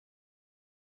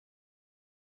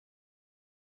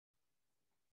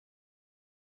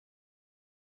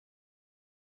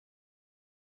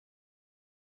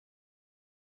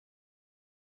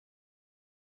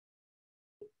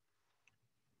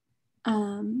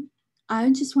Um, I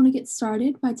just want to get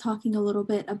started by talking a little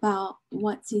bit about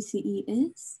what CCE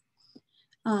is.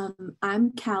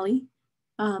 I'm Callie,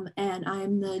 and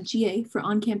I'm the GA for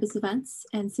on-campus events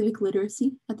and civic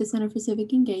literacy at the Center for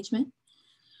Civic Engagement.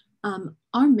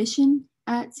 Our mission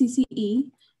at CCE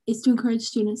is to encourage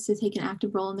students to take an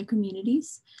active role in their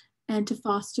communities and to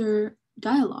foster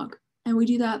dialogue. And we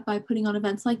do that by putting on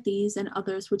events like these and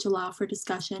others which allow for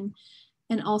discussion,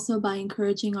 and also by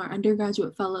encouraging our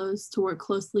undergraduate fellows to work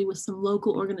closely with some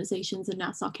local organizations in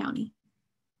Nassau County.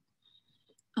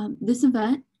 This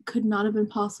event could not have been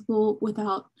possible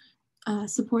without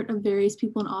support of various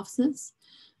people in offices.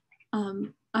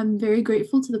 I'm very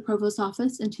grateful to the Provost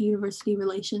Office and to University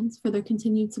Relations for their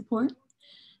continued support.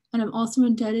 And I'm also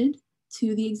indebted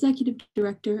to the Executive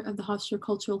Director of the Hofstra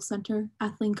Cultural Center,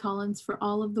 Kathleen Collins, for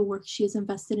all of the work she has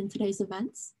invested in today's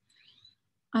events.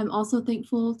 I'm also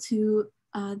thankful to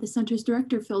the Center's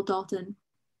Director, Phil Dalton.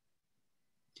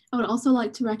 I would also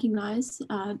like to recognize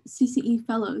CCE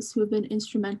fellows who have been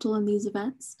instrumental in these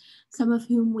events, some of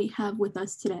whom we have with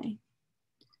us today.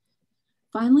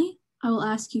 Finally, I will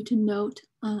ask you to note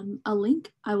a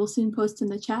link I will soon post in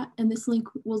the chat, and this link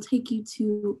will take you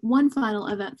to one final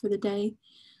event for the day.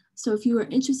 So if you are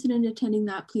interested in attending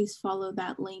that, please follow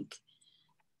that link.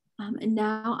 And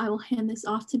now I will hand this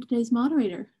off to today's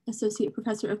moderator, Associate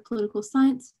Professor of Political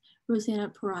Science, Rosanna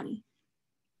Perotti.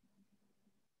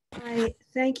 Hi,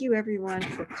 thank you everyone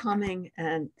for coming,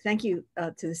 and thank you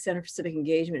to the Center for Civic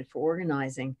Engagement for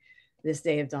organizing this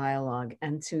day of dialogue,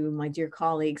 and to my dear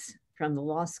colleagues from the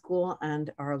law school and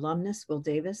our alumnus, Will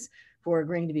Davis, for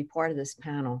agreeing to be part of this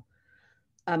panel.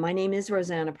 My name is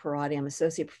Rosanna Perotti. I'm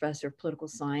Associate Professor of Political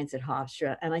Science at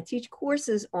Hofstra, and I teach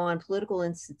courses on political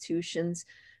institutions,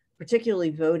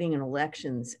 particularly voting and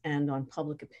elections, and on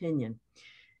public opinion.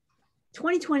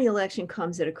 2020 election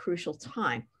comes at a crucial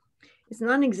time. It's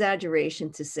not an exaggeration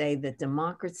to say that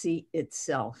democracy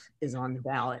itself is on the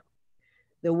ballot.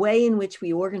 The way in which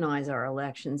we organize our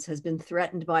elections has been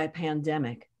threatened by a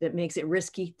pandemic that makes it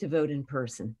risky to vote in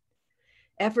person.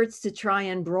 Efforts to try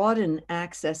and broaden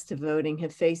access to voting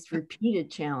have faced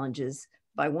repeated challenges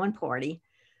by one party,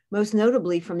 most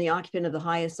notably from the occupant of the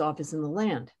highest office in the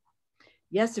land.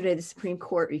 Yesterday, the Supreme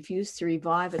Court refused to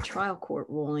revive a trial court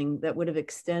ruling that would have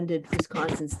extended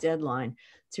Wisconsin's deadline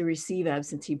to receive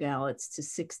absentee ballots to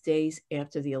 6 days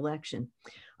after the election,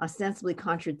 ostensibly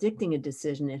contradicting a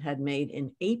decision it had made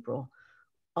in April,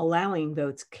 allowing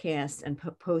votes cast and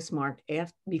postmarked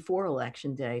before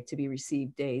Election Day to be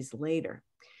received days later.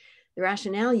 The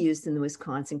rationale used in the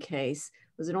Wisconsin case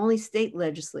was that only state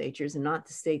legislatures and not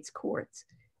the state's courts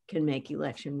can make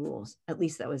election rules. At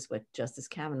least that was what Justice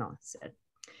Kavanaugh said.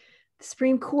 The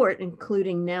Supreme Court,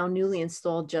 including now newly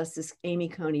installed Justice Amy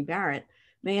Coney Barrett,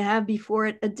 may have before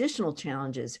it additional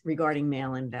challenges regarding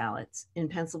mail-in ballots in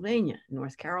Pennsylvania,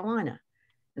 North Carolina,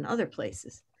 and other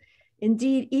places.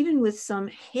 Indeed, even with some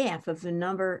half of the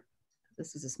number,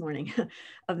 this was this morning,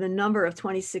 of the number of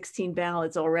 2016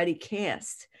 ballots already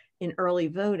cast in early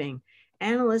voting,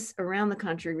 analysts around the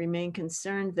country remain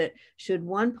concerned that should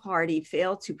one party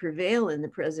fail to prevail in the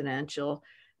presidential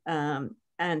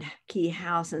and key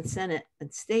House and Senate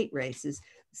and state races,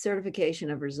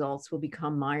 certification of results will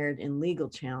become mired in legal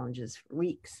challenges for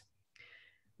weeks.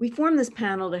 We formed this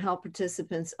panel to help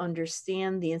participants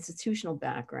understand the institutional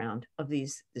background of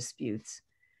these disputes.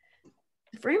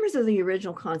 The framers of the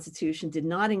original Constitution did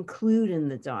not include in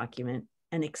the document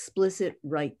an explicit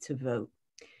right to vote.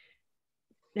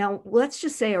 Now, let's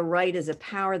just say a right is a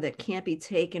power that can't be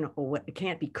taken or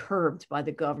can't be curbed by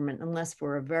the government unless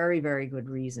for a very, very good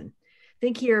reason.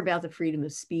 Think here about the freedom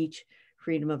of speech,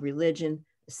 freedom of religion,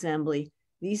 assembly,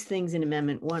 these things in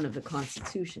Amendment 1 of the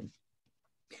Constitution.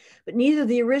 But neither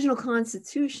the original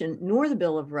Constitution nor the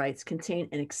Bill of Rights contain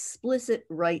an explicit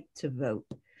right to vote.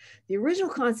 The original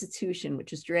Constitution,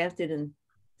 which was drafted in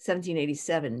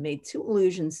 1787, made two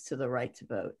allusions to the right to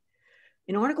vote.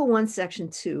 In Article 1, Section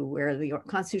 2, where the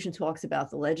Constitution talks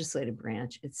about the legislative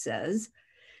branch, it says,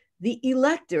 the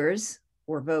electors,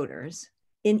 or voters,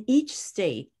 in each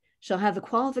state shall have the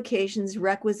qualifications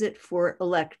requisite for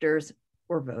electors,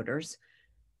 or voters,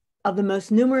 of the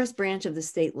most numerous branch of the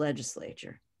state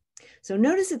legislature. So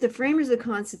notice that the framers of the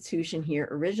Constitution here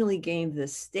originally gave the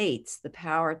states the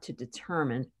power to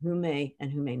determine who may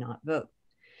and who may not vote.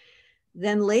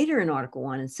 Then later in Article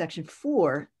 1, in Section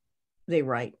 4, they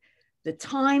write, the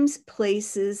times,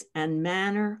 places, and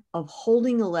manner of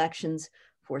holding elections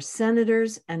for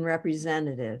senators and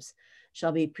representatives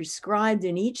shall be prescribed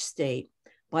in each state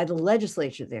by the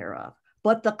legislature thereof.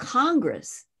 But the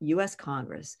Congress, U.S.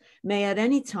 Congress, may at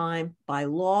any time by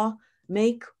law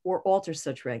make or alter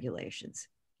such regulations.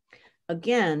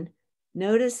 Again,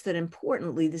 Notice that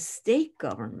importantly, the state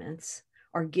governments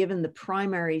are given the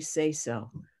primary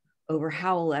say-so over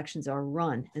how elections are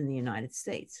run in the United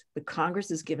States, but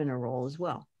Congress is given a role as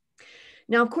well.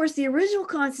 Now, of course, the original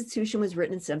Constitution was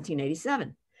written in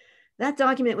 1787. That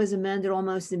document was amended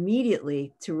almost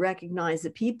immediately to recognize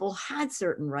that people had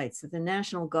certain rights that the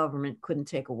national government couldn't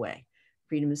take away: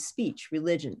 freedom of speech,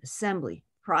 religion, assembly,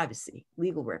 privacy,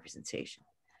 legal representation.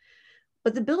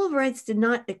 But the Bill of Rights did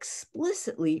not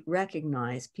explicitly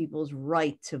recognize people's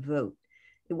right to vote.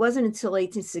 It wasn't until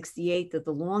 1868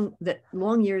 that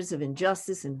long years of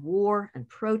injustice and war and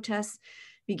protests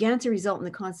began to result in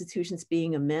the constitutions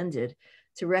being amended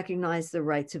to recognize the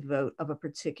right to vote of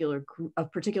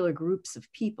particular groups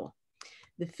of people.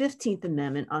 The 15th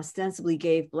Amendment ostensibly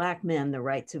gave Black men the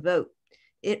right to vote.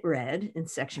 It read in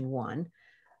Section 1,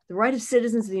 "The right of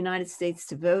citizens of the United States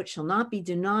to vote shall not be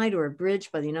denied or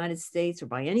abridged by the United States or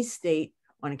by any state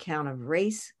on account of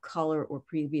race, color, or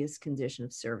previous condition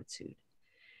of servitude.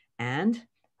 And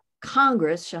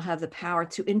Congress shall have the power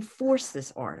to enforce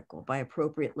this article by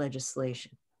appropriate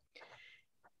legislation."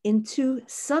 In two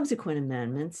subsequent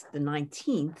amendments, the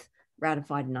 19th,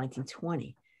 ratified in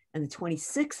 1920, and the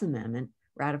 26th Amendment,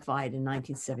 ratified in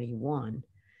 1971,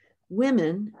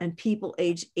 women and people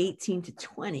aged 18 to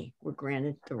 20 were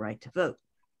granted the right to vote.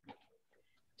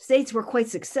 States were quite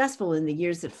successful in the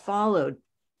years that followed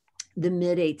the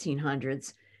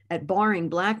mid-1800s at barring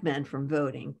Black men from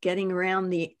voting, getting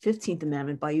around the 15th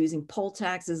Amendment by using poll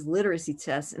taxes, literacy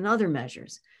tests, and other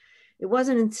measures. It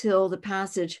wasn't until the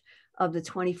passage of the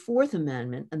 24th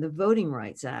Amendment and the Voting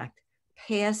Rights Act,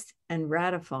 passed and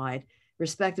ratified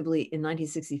respectively in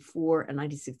 1964 and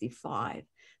 1965,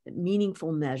 that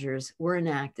meaningful measures were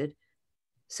enacted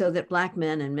so that Black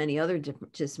men and many other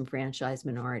disenfranchised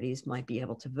minorities might be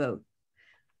able to vote.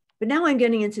 But now I'm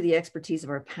getting into the expertise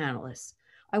of our panelists.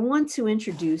 I want to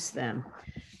introduce them.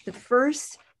 The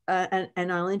first,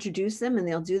 and I'll introduce them and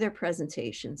they'll do their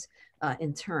presentations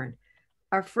in turn.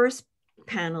 Our first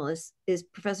panelist is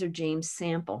Professor James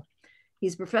Sample.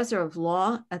 He's professor of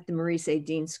law at the Maurice A.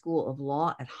 Deane School of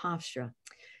Law at Hofstra.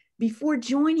 Before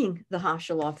joining the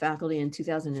Hofstra Law faculty in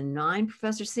 2009,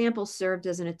 Professor Sample served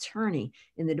as an attorney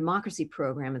in the democracy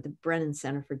program at the Brennan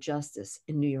Center for Justice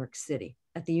in New York City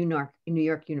at the New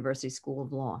York University School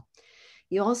of Law.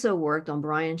 He also worked on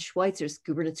Brian Schweitzer's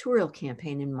gubernatorial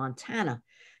campaign in Montana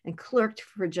and clerked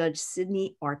for Judge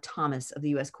Sidney R. Thomas of the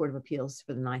U.S. Court of Appeals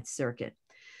for the Ninth Circuit.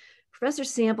 Professor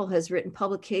Sample has written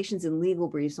publications and legal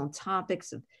briefs on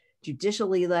topics of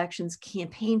judicial elections,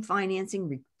 campaign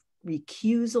financing,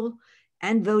 recusal,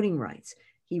 and voting rights.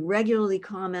 He regularly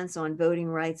comments on voting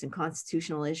rights and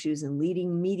constitutional issues in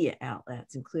leading media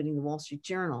outlets, including the Wall Street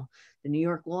Journal, the New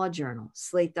York Law Journal,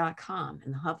 Slate.com,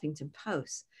 and the Huffington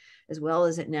Post, as well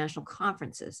as at national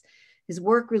conferences. His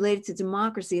work related to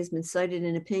democracy has been cited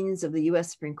in opinions of the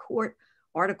U.S. Supreme Court,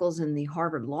 articles in the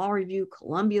Harvard Law Review,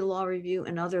 Columbia Law Review,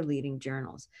 and other leading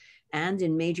journals, and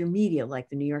in major media like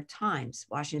the New York Times,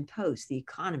 Washington Post, The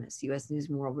Economist, U.S. News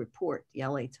and World Report, the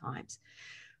LA Times.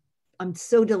 I'm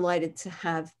so delighted to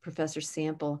have Professor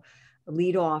Sample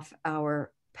lead off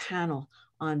our panel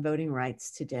on voting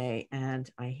rights today, and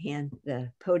I hand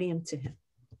the podium to him.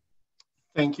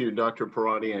 Thank you, Dr.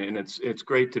 Perotti, and it's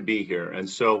great to be here. And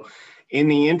so in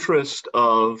the interest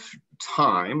of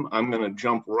time, I'm going to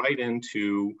jump right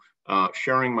into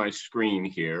sharing my screen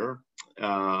here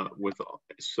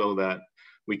so that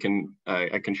we can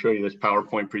I can show you this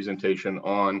PowerPoint presentation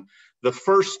on the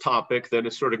first topic that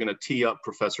is sort of going to tee up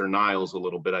Professor Niles a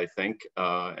little bit, I think,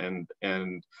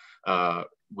 and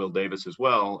Will Davis as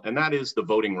well, and that is the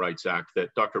Voting Rights Act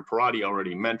that Dr. Perotti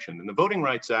already mentioned. And the Voting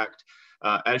Rights Act,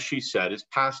 as she said, is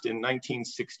passed in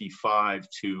 1965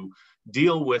 to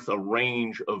deal with a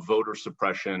range of voter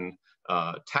suppression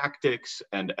tactics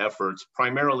and efforts,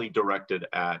 primarily directed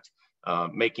at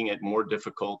making it more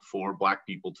difficult for Black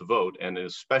people to vote, and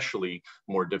especially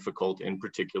more difficult in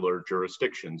particular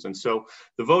jurisdictions. And so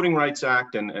the Voting Rights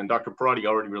Act, and Dr. Perotti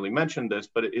already really mentioned this,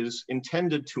 but it is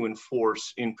intended to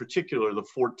enforce in particular the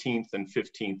 14th and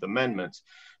 15th Amendments.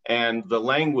 And the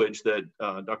language that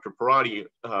Dr. Perotti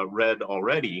read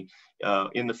already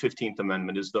in the 15th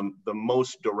Amendment is the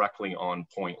most directly on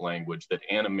point language that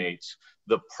animates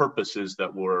the purposes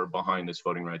that were behind this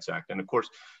Voting Rights Act. And of course,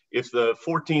 if the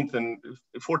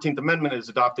 14th Amendment is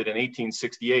adopted in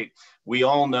 1868, we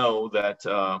all know that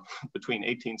between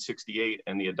 1868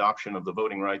 and the adoption of the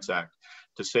Voting Rights Act,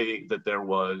 to say that there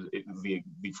was the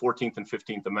 14th and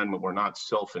 15th Amendment were not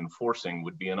self-enforcing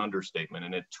would be an understatement.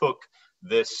 And it took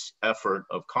this effort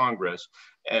of Congress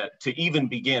to even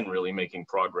begin really making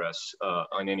progress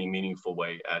in any meaningful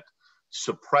way at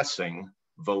suppressing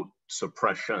vote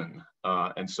suppression.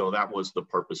 And so that was the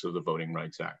purpose of the Voting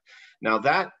Rights Act. Now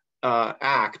that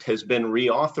act has been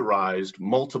reauthorized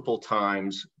multiple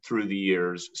times through the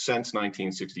years since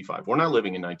 1965. We're not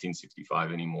living in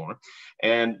 1965 anymore.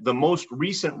 And the most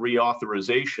recent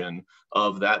reauthorization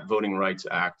of that Voting Rights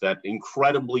Act, that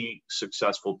incredibly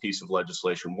successful piece of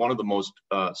legislation, one of the most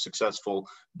successful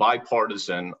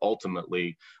bipartisan,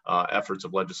 ultimately, efforts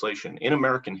of legislation in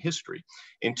American history.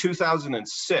 In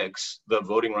 2006, the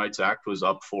Voting Rights Act was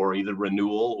up for either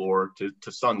renewal or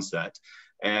to sunset.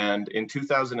 And in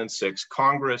 2006,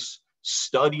 Congress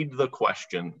studied the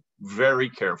question very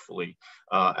carefully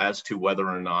as to whether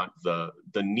or not the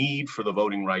need for the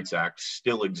Voting Rights Act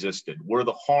still existed. Were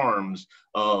the harms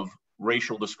of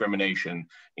racial discrimination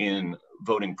in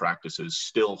voting practices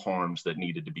still harms that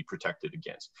needed to be protected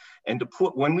against? And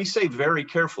when we say very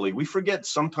carefully, we forget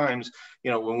sometimes,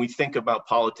 when we think about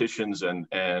politicians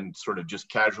and sort of just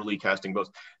casually casting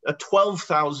votes, a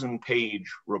 12,000-page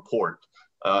report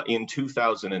in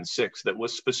 2006 that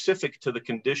was specific to the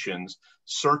conditions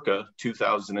circa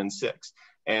 2006.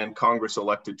 And Congress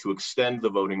elected to extend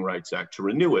the Voting Rights Act, to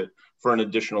renew it for an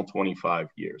additional 25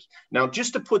 years. Now,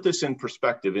 just to put this in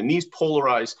perspective, in these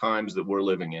polarized times that we're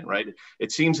living in, right,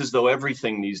 it seems as though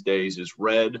everything these days is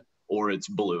red or it's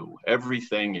blue.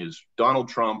 Everything is Donald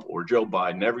Trump or Joe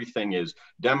Biden. Everything is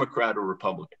Democrat or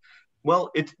Republican.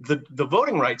 Well, the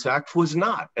Voting Rights Act was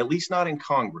not, at least not in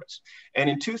Congress.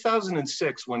 And in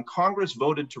 2006, when Congress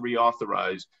voted to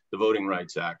reauthorize the Voting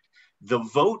Rights Act, the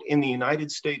vote in the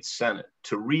United States Senate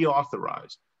to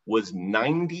reauthorize was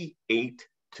 98-0.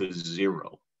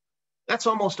 That's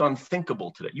almost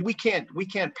unthinkable today. We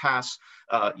can't pass,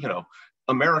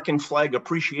 American Flag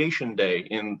Appreciation Day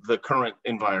in the current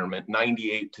environment,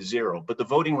 98-0. But the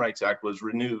Voting Rights Act was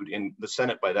renewed in the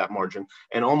Senate by that margin,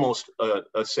 and almost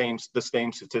the same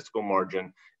statistical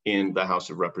margin in the House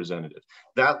of Representatives.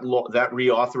 That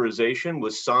reauthorization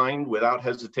was signed without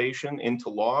hesitation into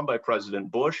law by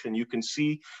President Bush, and you can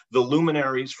see the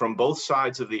luminaries from both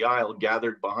sides of the aisle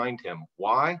gathered behind him.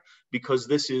 Why? Because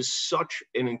this is such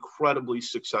an incredibly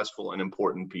successful and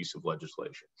important piece of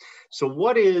legislation. So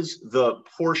what is the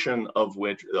portion of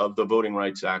the Voting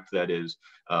Rights Act that is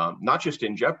not just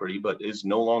in jeopardy, but is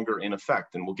no longer in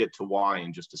effect? And we'll get to why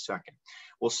in just a second.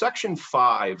 Well, Section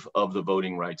 5 of the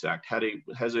Voting Rights Act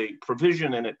has a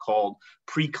provision in it called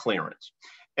preclearance.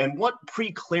 And what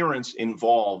preclearance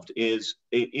involved is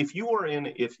if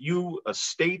a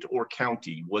state or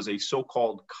county was a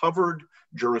so-called covered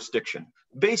jurisdiction,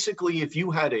 basically if you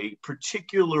had a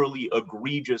particularly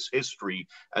egregious history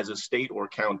as a state or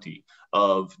county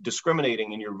of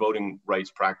discriminating in your voting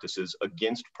rights practices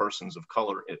against persons of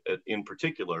color in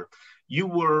particular, you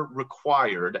were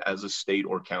required as a state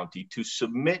or county to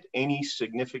submit any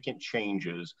significant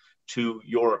changes to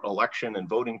your election and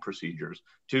voting procedures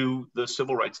to the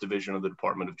Civil Rights Division of the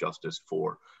Department of Justice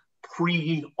for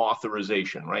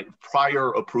pre-authorization, right? Prior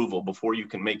approval before you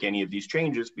can make any of these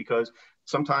changes, because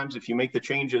sometimes if you make the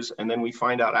changes and then we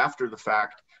find out after the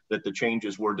fact that the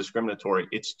changes were discriminatory,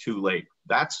 it's too late.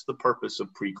 That's the purpose of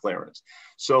preclearance.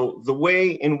 So the way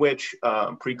in which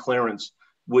preclearance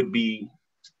would be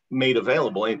made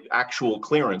available, in actual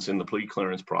clearance in the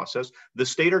preclearance process, the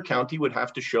state or county would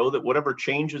have to show that whatever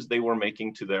changes they were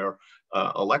making to their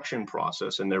election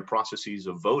process and their processes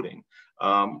of voting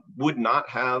would not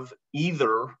have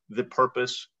either the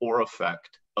purpose or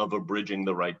effect of abridging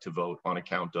the right to vote on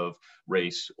account of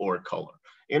race or color.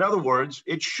 In other words,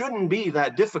 it shouldn't be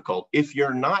that difficult if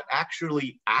you're not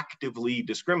actually actively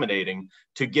discriminating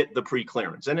to get the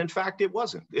preclearance. And in fact, it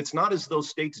wasn't. It's not as though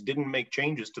states didn't make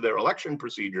changes to their election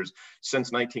procedures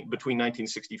between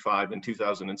 1965 and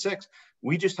 2006.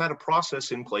 We just had a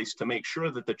process in place to make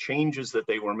sure that the changes that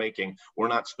they were making were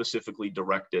not specifically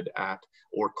directed at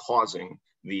or causing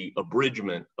the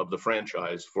abridgment of the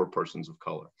franchise for persons of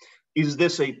color. Is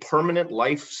this a permanent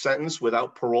life sentence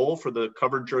without parole for the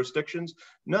covered jurisdictions?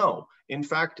 No. In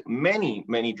fact,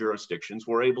 many jurisdictions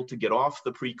were able to get off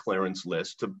the preclearance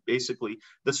list to basically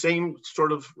the same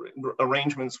sort of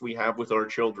arrangements we have with our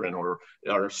children or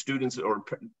our students or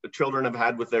children have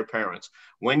had with their parents.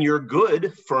 When you're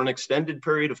good for an extended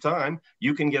period of time,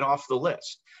 you can get off the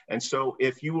list. And so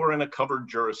if you were in a covered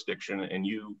jurisdiction and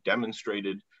you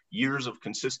demonstrated years of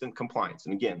consistent compliance.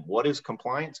 And again, what is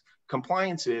compliance?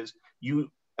 Compliance is you,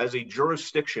 as a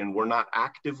jurisdiction, were not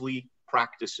actively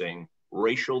practicing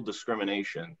racial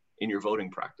discrimination in your voting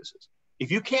practices.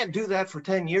 If you can't do that for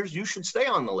 10 years, you should stay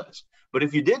on the list. But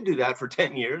if you did do that for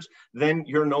 10 years, then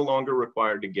you're no longer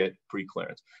required to get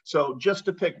preclearance. So just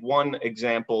to pick one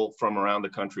example from around the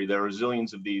country, there are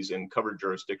zillions of these in covered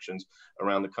jurisdictions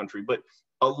around the country. But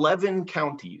 11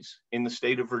 counties in the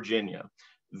state of Virginia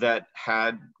that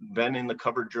had been in the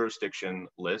covered jurisdiction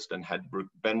list and had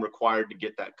been required to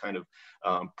get that kind of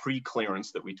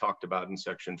pre-clearance that we talked about in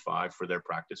Section 5 for their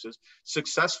practices,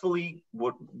 successfully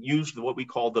used what we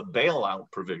call the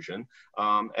bailout provision,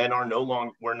 and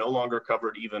were no longer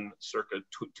covered even circa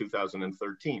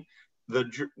 2013.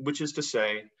 Which is to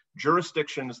say,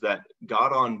 jurisdictions that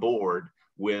got on board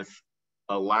with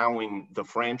allowing the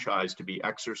franchise to be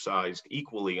exercised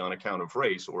equally on account of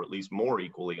race, or at least more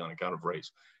equally on account of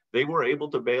race, they were able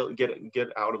to get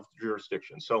out of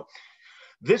jurisdiction. So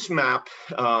this map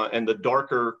and the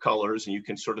darker colors, and you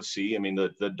can sort of see, I mean,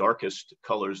 the darkest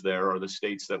colors there are the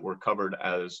states that were covered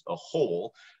as a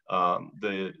whole.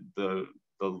 The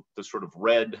sort of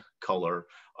red color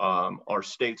are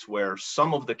states where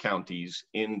some of the counties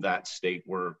in that state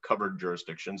were covered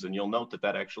jurisdictions. And you'll note that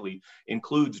that actually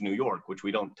includes New York, which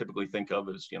we don't typically think of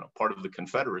as, part of the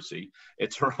Confederacy.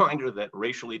 It's a reminder that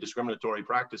racially discriminatory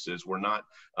practices were not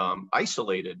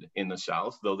isolated in the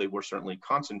South, though they were certainly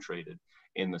concentrated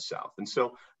in the South. And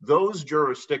so those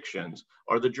jurisdictions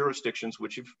are the jurisdictions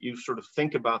which, if you sort of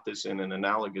think about this in an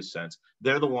analogous sense,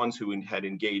 they're the ones who had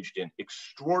engaged in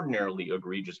extraordinarily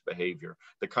egregious behavior,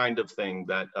 the kind of thing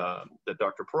that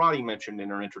Dr. Perotti mentioned in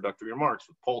her introductory remarks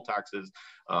with poll taxes,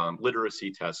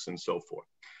 literacy tests, and so forth.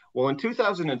 Well, in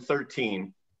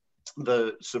 2013,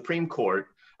 the Supreme Court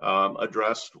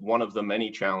addressed one of the many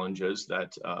challenges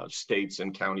that states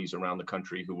and counties around the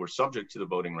country who were subject to the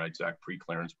Voting Rights Act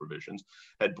pre-clearance provisions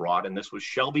had brought, and this was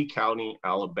Shelby County,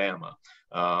 Alabama,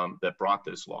 that brought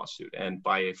this lawsuit. And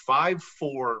by a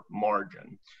 5-4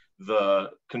 margin, the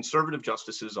conservative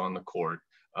justices on the court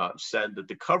said that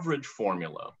the coverage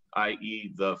formula,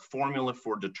 i.e. the formula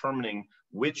for determining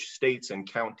which states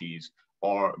and counties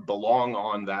belong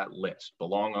on that list,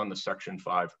 belong on the Section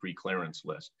 5 pre-clearance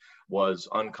list, was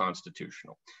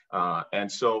unconstitutional.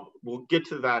 And so we'll get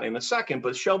to that in a second,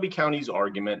 but Shelby County's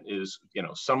argument is,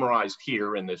 summarized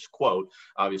here in this quote.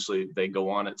 Obviously, they go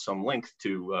on at some length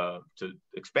to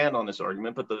expand on this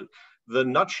argument, but the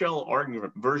nutshell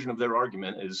version of their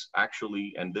argument is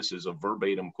actually, and this is a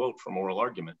verbatim quote from oral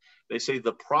argument, they say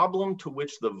the problem to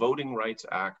which the Voting Rights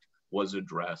Act was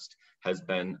addressed has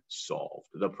been solved.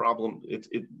 The problem,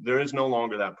 there is no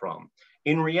longer that problem.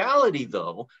 In reality,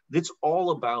 though, it's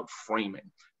all about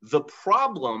framing. The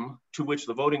problem to which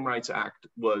the Voting Rights Act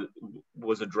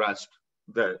was addressed,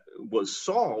 that was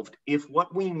solved, if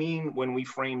what we mean when we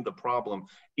frame the problem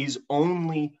is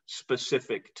only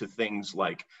specific to things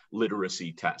like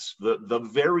literacy tests, the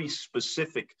very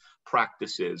specific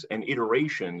practices and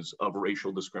iterations of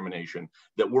racial discrimination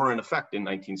that were in effect in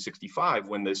 1965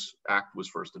 when this act was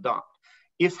first adopted.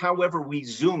 If, however, we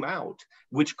zoom out,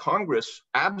 which Congress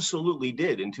absolutely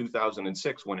did in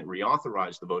 2006 when it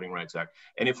reauthorized the Voting Rights Act,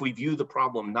 and if we view the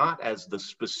problem not as the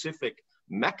specific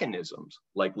mechanisms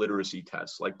like literacy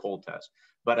tests, like poll tests,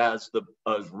 but as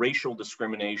racial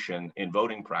discrimination in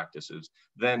voting practices,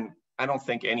 then I don't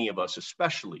think any of us,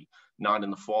 especially not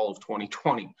in the fall of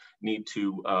 2020, need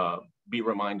to be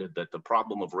reminded that the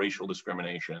problem of racial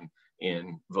discrimination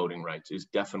in voting rights is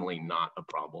definitely not a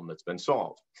problem that's been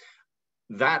solved.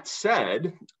 That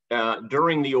said,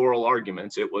 during the oral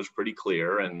arguments, it was pretty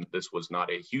clear, and this was not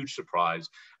a huge surprise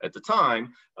at the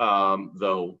time,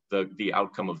 though the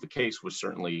outcome of the case was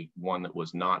certainly one that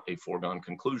was not a foregone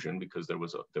conclusion, because there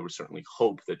was certainly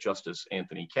hope that Justice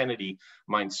Anthony Kennedy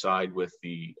might side with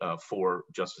the 4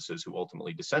 justices who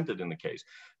ultimately dissented in the case.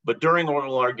 But during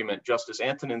oral argument, Justice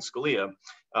Antonin Scalia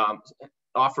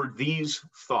offered these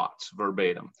thoughts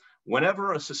verbatim.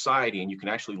 Whenever a society, and you can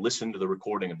actually listen to the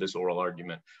recording of this oral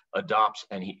argument, adopts,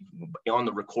 and on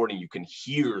the recording you can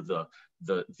hear the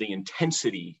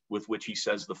intensity with which he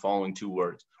says the following 2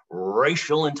 words: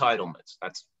 racial entitlements.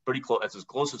 That's pretty close. That's as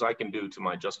close as I can do to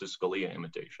my Justice Scalia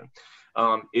imitation.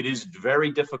 It is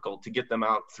very difficult to get them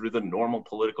out through the normal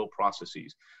political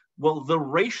processes. Well, the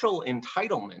racial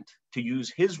entitlement, to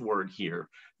use his word here,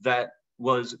 that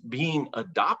was being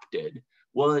adopted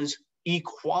was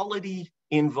equality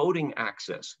in voting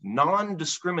access,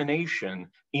 non-discrimination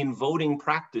in voting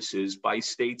practices by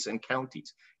states and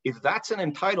counties. If that's an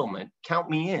entitlement, count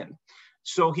me in.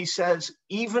 So he says,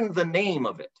 even the name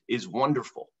of it is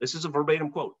wonderful. This is a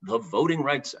verbatim quote, the Voting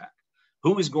Rights Act.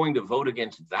 Who is going to vote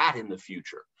against that in the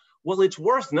future? Well, it's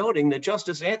worth noting that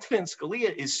Justice Antonin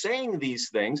Scalia is saying these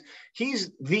things.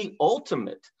 He's the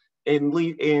ultimate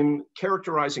in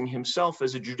characterizing himself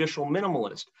as a judicial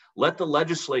minimalist. Let the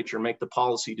legislature make the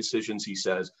policy decisions, he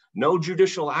says. No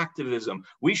judicial activism.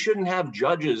 We shouldn't have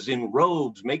judges in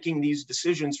robes making these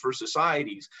decisions for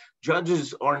societies.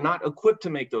 Judges are not equipped to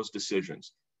make those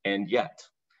decisions. And yet,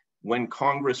 when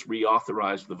Congress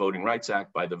reauthorized the Voting Rights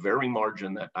Act by the very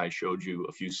margin that I showed you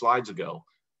a few slides ago,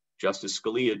 Justice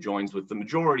Scalia joins with the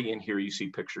majority, and here you see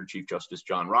pictured Chief Justice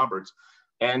John Roberts.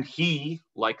 And he,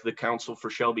 like the counsel for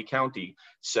Shelby County,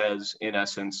 says, in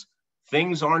essence,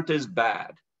 things aren't as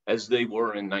bad as they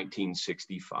were in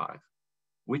 1965,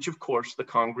 which of course the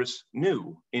Congress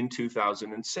knew in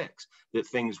 2006, that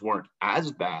things weren't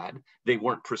as bad. They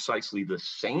weren't precisely the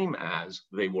same as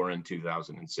they were in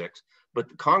 2006, but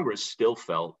the Congress still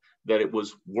felt that it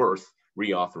was worth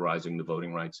reauthorizing the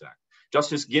Voting Rights Act.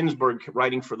 Justice Ginsburg,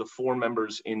 writing for the 4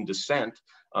 members in dissent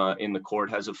in the court,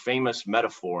 has a famous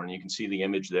metaphor, and you can see the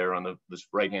image there on the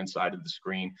right-hand side of the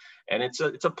screen. And it's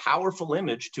a powerful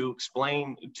image to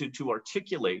explain, to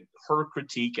articulate her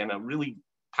critique, and a really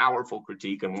powerful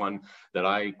critique, and one that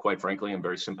I, quite frankly, am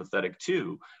very sympathetic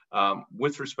to,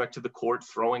 with respect to the court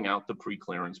throwing out the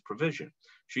preclearance provision.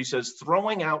 She says,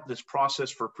 throwing out this process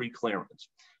for preclearance,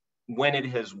 when it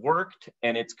has worked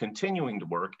and it's continuing to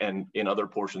work, and in other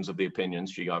portions of the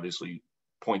opinions, she obviously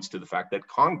points to the fact that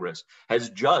Congress has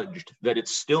judged that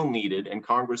it's still needed, and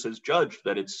Congress has judged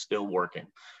that it's still working.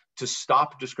 To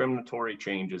stop discriminatory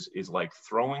changes is like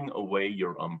throwing away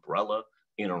your umbrella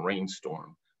in a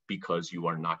rainstorm because you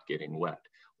are not getting wet.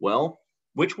 Well,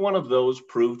 which one of those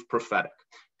proved prophetic?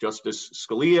 Justice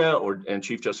Scalia and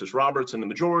Chief Justice Roberts in the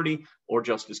majority, or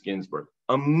Justice Ginsburg?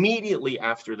 Immediately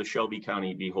after the Shelby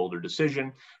County v. Holder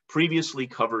decision, previously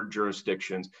covered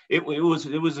jurisdictions, it was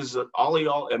as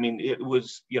I mean, it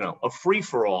was, you know, a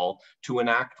free-for-all to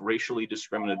enact racially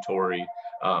discriminatory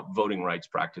voting rights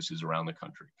practices around the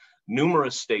country.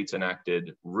 Numerous states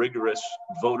enacted rigorous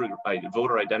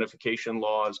voter identification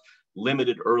laws,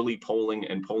 limited early polling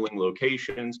and polling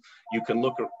locations. You can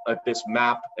look at this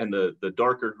map, and the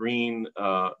darker green,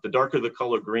 the darker the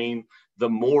color green, the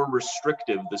more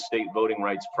restrictive the state voting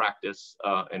rights practice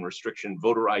and restriction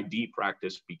voter ID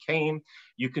practice became.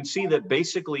 You can see that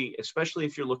basically, especially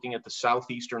if you're looking at the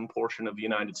southeastern portion of the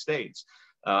United States,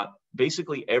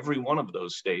 basically every one of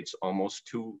those states, almost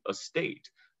to a state,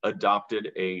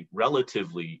 adopted a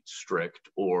relatively strict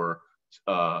or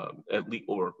at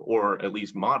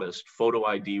least modest photo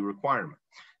ID requirement.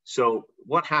 So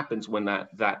what happens when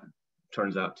that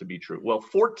turns out to be true? Well,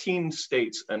 14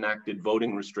 states enacted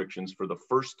voting restrictions for the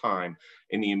first time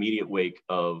in the immediate wake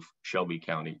of Shelby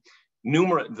County.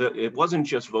 It wasn't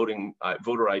just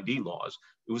voter ID laws,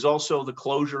 it was also the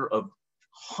closure of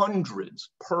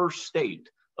hundreds per state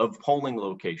of polling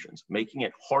locations, making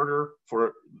it harder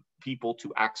for people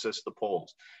to access the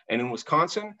polls. And in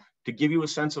Wisconsin, to give you a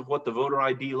sense of what the voter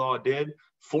ID law did,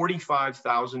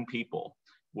 45,000 people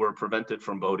were prevented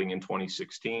from voting in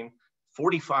 2016.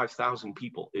 45,000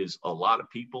 people is a lot of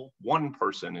people. One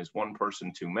person is one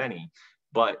person too many,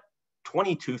 but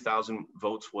 22,000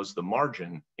 votes was the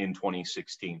margin in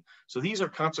 2016. So these are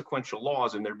consequential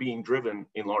laws, and they're being driven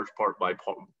in large part by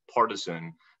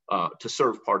to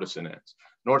serve partisan ends.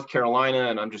 North Carolina,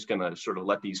 and I'm just going to sort of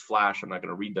let these flash. I'm not going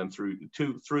to read them through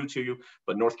to you,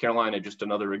 but North Carolina, just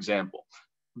another example.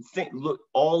 Look,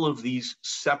 all of these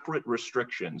separate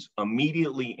restrictions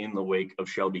immediately in the wake of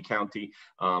Shelby County.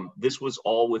 This was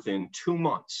all within 2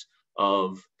 months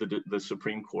of the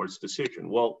Supreme Court's decision.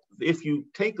 Well, if you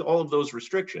take all of those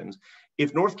restrictions,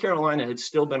 if North Carolina had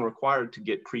still been required to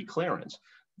get preclearance,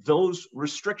 those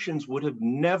restrictions would have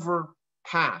never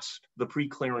passed the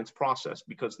preclearance process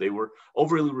because they were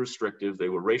overly restrictive. They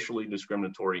were racially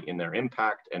discriminatory in their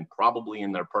impact and probably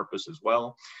in their purpose as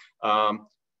well.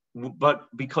 But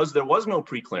because there was no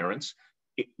preclearance,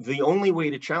 the only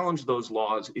way to challenge those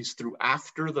laws is through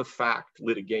after the fact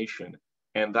litigation.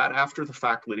 And that after the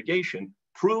fact litigation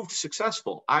proved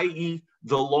successful, i.e.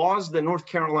 the laws that North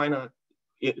Carolina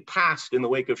passed in the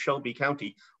wake of Shelby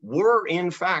County were in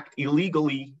fact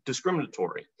illegally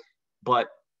discriminatory. But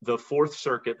the Fourth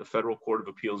Circuit, the Federal Court of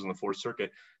Appeals in the Fourth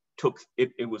Circuit,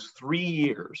 it was 3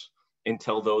 years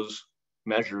until those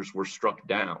measures were struck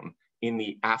down in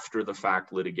the after the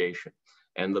fact litigation.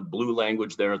 And the blue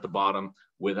language there at the bottom,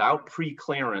 without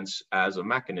preclearance as a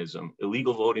mechanism,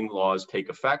 illegal voting laws take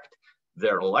effect,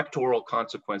 their electoral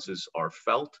consequences are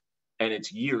felt, and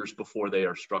it's years before they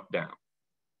are struck down.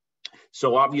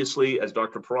 So obviously, as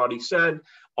Dr. Perotti said,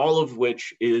 all of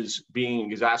which is being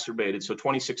exacerbated. So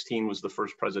 2016 was the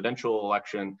first presidential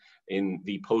election in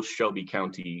the post-Shelby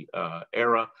County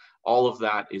era. All of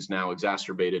that is now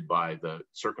exacerbated by the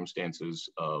circumstances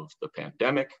of the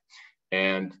pandemic.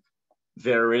 And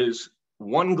there is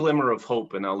one glimmer of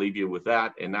hope, and I'll leave you with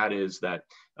that, and that is that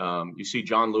you see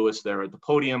John Lewis there at the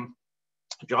podium.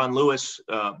 John Lewis,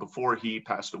 before he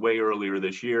passed away earlier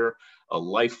this year, a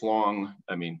lifelong,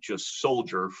 just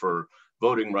soldier for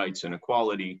Voting Rights and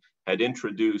Equality had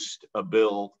introduced a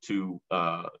bill to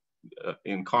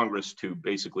in Congress to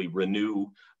basically renew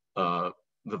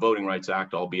the Voting Rights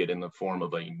Act, albeit in the form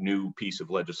of a new piece of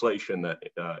legislation that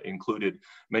included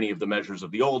many of the measures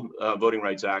of the old Voting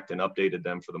Rights Act and updated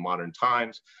them for the modern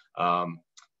times.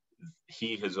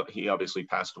 He obviously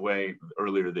passed away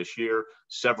earlier this year.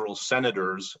 Several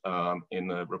senators in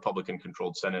the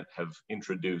Republican-controlled Senate have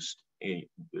introduced a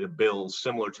bill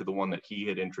similar to the one that he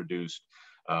had introduced,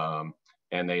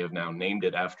 and they have now named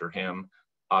it after him.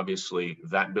 Obviously,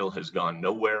 that bill has gone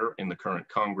nowhere in the current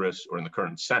Congress or in the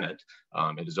current Senate.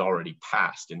 It has already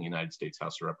passed in the United States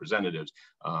House of Representatives.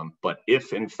 But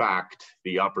if, in fact,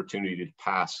 the opportunity to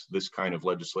pass this kind of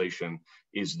legislation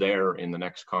is there in the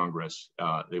next Congress,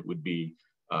 it would be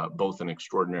both an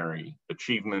extraordinary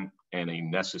achievement and a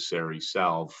necessary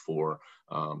salve for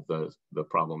the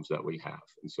problems that we have.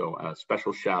 And so a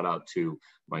special shout out to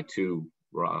my two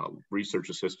research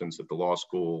assistants at the law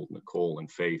school, Nicole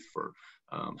and Faith, for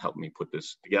helping me put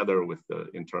this together with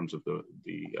in terms of the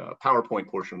PowerPoint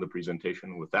portion of the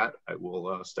presentation. With that, I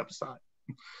will step aside.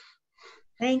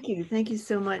 Thank you. Thank you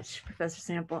so much, Professor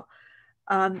Sample.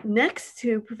 Next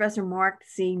to Professor Mark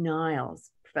C.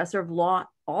 Niles, Professor of Law,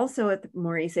 also at the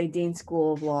Maurice Deane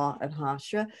School of Law at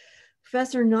Hofstra.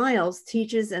 Professor Niles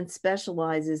teaches and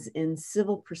specializes in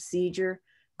civil procedure,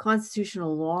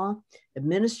 constitutional law,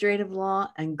 administrative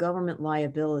law, and government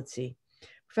liability.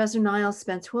 Professor Niles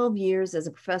spent 12 years as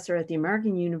a professor at the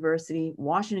American University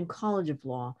Washington College of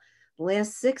Law. The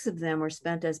last 6 of them were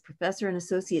spent as professor and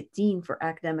associate dean for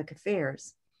academic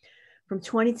affairs.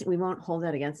 We won't hold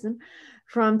that against him.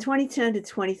 From 2010 to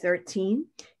 2013,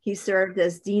 he served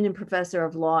as dean and professor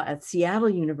of law at Seattle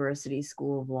University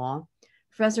School of Law.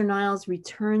 Professor Niles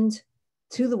returned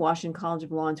to the Washington College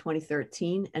of Law in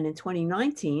 2013, and in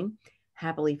 2019,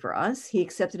 happily for us, he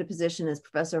accepted a position as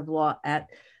professor of law at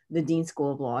the Deane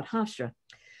School of Law at Hofstra.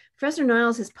 Professor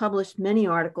Niles has published many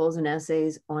articles and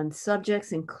essays on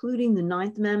subjects including the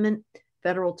Ninth Amendment,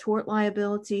 federal tort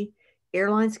liability,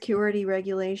 airline security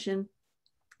regulation,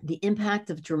 the impact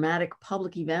of dramatic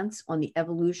public events on the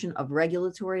evolution of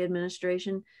regulatory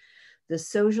administration, the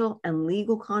social and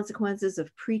legal consequences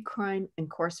of pre-crime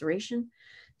incarceration,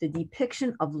 the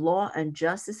depiction of law and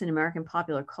justice in American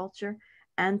popular culture,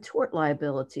 and tort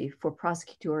liability for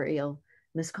prosecutorial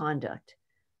misconduct.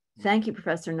 Thank you,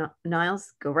 Professor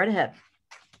Niles. Go right ahead.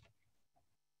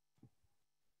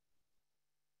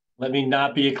 Let me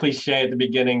not be a cliche at the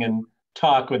beginning and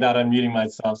talk without unmuting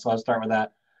myself, so I'll start with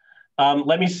that.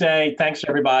 Let me say thanks to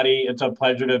everybody. It's a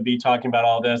pleasure to be talking about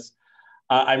all this.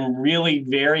 I'm really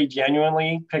very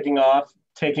genuinely taking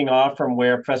off from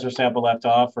where Professor Sample left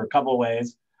off for a couple of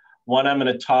ways. One, I'm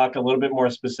going to talk a little bit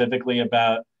more specifically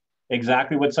about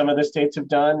exactly what some of the states have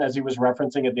done, as he was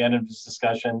referencing at the end of this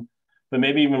discussion. But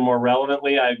maybe even more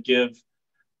relevantly, I'd give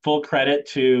full credit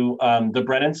to the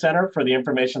Brennan Center for the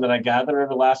information that I gathered over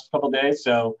the last couple of days.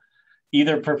 So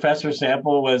either Professor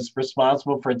Sample was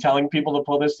responsible for telling people to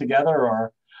pull this together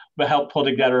or helped pull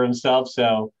together himself.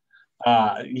 So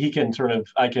I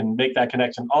can make that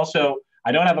connection. Also,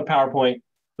 I don't have a PowerPoint,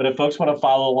 but if folks want to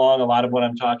follow along, a lot of what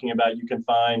I'm talking about, you can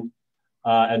find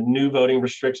at New Voting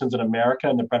Restrictions in America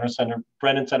and the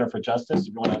Brennan Center for Justice.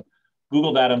 If you want to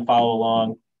Google that and follow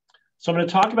along. So I'm going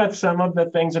to talk about some of the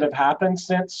things that have happened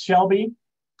since Shelby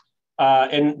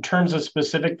in terms of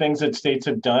specific things that states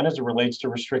have done as it relates to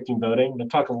restricting voting. I'm going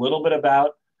to talk a little bit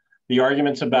about the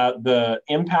arguments about the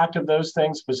impact of those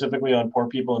things, specifically on poor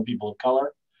people and people of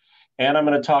color. And I'm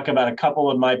going to talk about a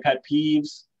couple of my pet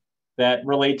peeves that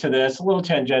relate to this, a little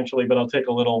tangentially, but I'll take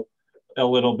a little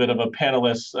bit of a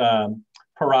panelist's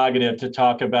prerogative to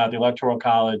talk about the Electoral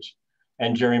College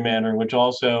and gerrymandering, which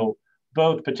also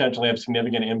both potentially have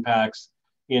significant impacts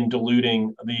in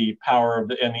diluting the power of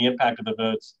and the impact of the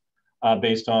votes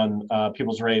based on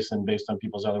people's race and based on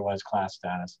people's otherwise class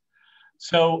status.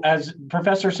 So as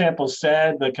Professor Sample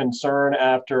said, the concern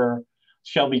after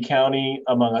Shelby County,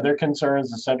 among other concerns,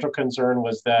 the central concern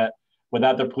was that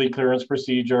without the preclearance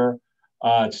procedure,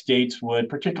 states would,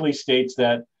 particularly states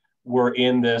that were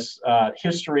in this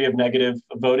history of negative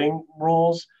voting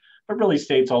rules, but really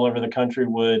states all over the country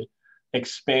would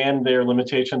expand their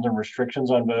limitations and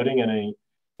restrictions on voting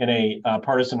in a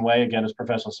partisan way, again, as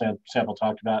Professor Sample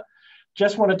talked about.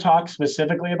 Just want to talk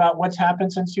specifically about what's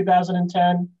happened since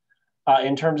 2010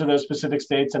 in terms of those specific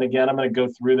states. And again, I'm going to go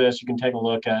through this. You can take a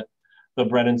look at the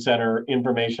Brennan Center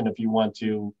information if you want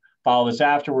to follow this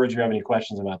afterwards, if you have any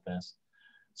questions about this.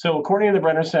 So according to the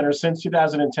Brennan Center, since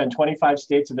 2010, 25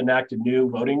 states have enacted new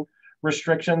voting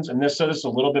restrictions. And this is a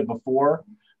little bit before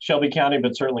Shelby County,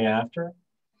 but certainly after.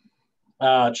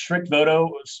 Strict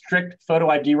photo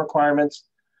ID requirements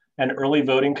and early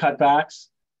voting cutbacks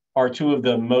are two of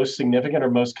the most significant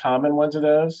or most common ones of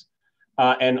those,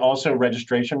 and also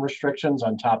registration restrictions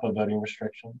on top of voting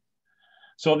restrictions.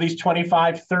 So of these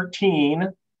 25, 13,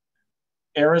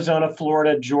 Arizona,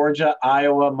 Florida, Georgia,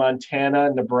 Iowa,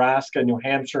 Montana, Nebraska, New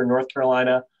Hampshire, North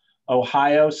Carolina,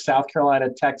 Ohio, South Carolina,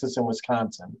 Texas, and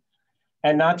Wisconsin.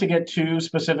 And not to get too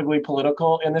specifically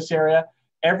political in this area,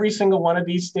 every single one of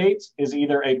these states is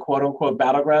either a quote unquote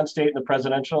battleground state in the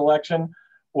presidential election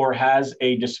or has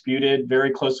a disputed,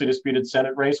 very closely disputed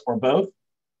Senate race, or both.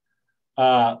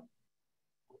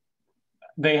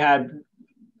 They had,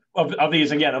 of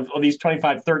these, again, of these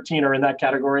 25, 13 are in that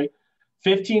category.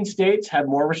 15 states had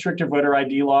more restrictive voter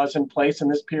ID laws in place in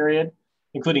this period,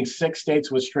 including 6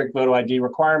 states with strict voter ID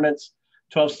requirements.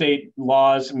 12 state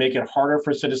laws make it harder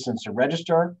for citizens to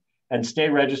register and stay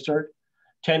registered.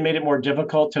 10 made it more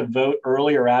difficult to vote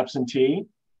early or absentee.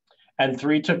 And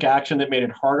 3 took action that made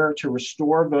it harder to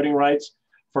restore voting rights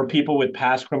for people with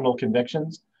past criminal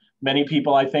convictions. Many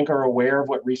people, I think, are aware of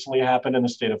what recently happened in the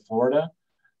state of Florida.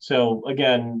 So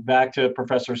again, back to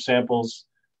Professor Sample's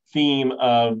theme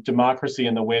of democracy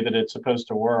and the way that it's supposed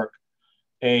to work.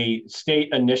 A state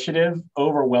initiative,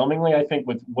 overwhelmingly, I think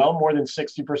with well more than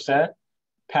 60%,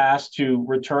 passed to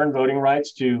return voting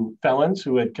rights to felons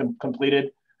who had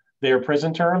completed their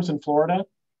prison terms in Florida.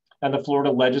 And the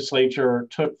Florida legislature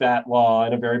took that law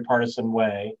in a very partisan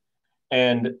way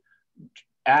and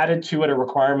added to it a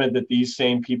requirement that these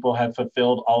same people have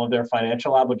fulfilled all of their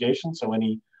financial obligations, so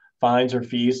any fines or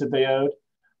fees that they owed,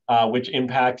 which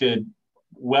impacted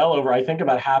well over, I think,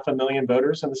 about 500,000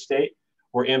 voters in the state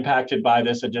were impacted by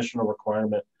this additional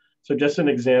requirement. So just an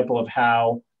example of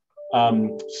how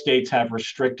states have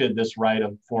restricted this right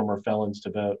of former felons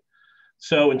to vote.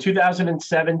 So in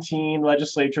 2017,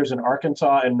 legislatures in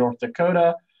Arkansas and North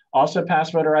Dakota also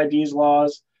passed voter IDs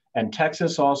laws, and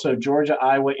Texas, also Georgia,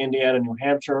 Iowa, Indiana, New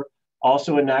Hampshire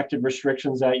also enacted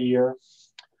restrictions that year.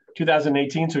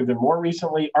 2018, so even more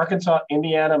recently, Arkansas,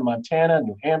 Indiana, Montana,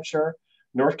 New Hampshire,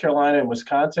 North Carolina, and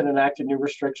Wisconsin enacted new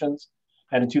restrictions.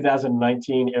 And in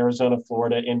 2019, Arizona,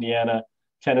 Florida, Indiana,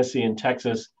 Tennessee, and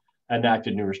Texas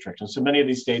enacted new restrictions. So many of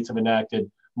these states have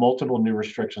enacted multiple new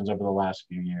restrictions over the last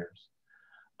few years.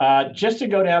 Just to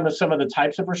go down to some of the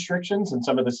types of restrictions and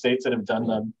some of the states that have done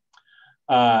them.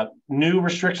 New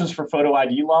restrictions for photo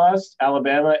ID laws: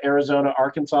 Alabama, Arizona,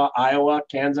 Arkansas, Iowa,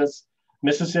 Kansas,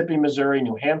 Mississippi, Missouri,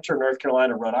 New Hampshire, North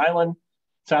Carolina, Rhode Island,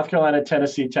 South Carolina,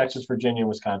 Tennessee, Texas, Virginia, and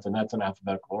Wisconsin. That's in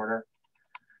alphabetical order.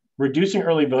 Reducing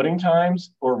early voting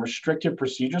times or restrictive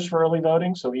procedures for early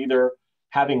voting. So either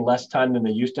having less time than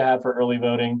they used to have for early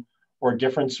voting or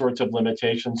different sorts of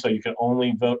limitations. So you can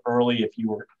only vote early if you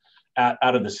were out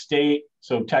of the state.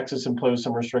 So Texas imposed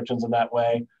some restrictions in that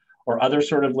way, or other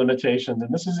sort of limitations.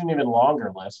 And this is an even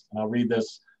longer list. And I'll read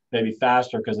this maybe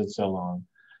faster because it's so long.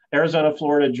 Arizona,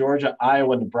 Florida, Georgia,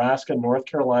 Iowa, Nebraska, North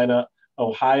Carolina,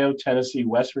 Ohio, Tennessee,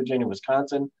 West Virginia,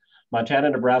 Wisconsin, Montana,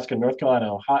 Nebraska, North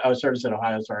Carolina, Ohio, oh, sorry, I said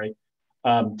Ohio, sorry.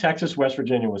 Texas, West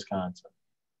Virginia, Wisconsin.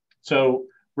 So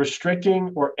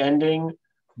restricting or ending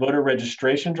voter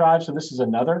registration drives. So this is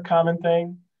another common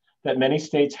thing that many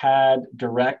states had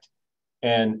direct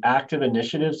and active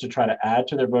initiatives to try to add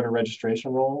to their voter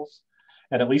registration rolls.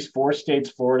 And at least 4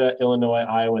 states, Florida, Illinois,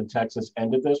 Iowa, and Texas,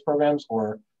 ended those programs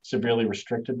or severely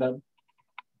restricted them.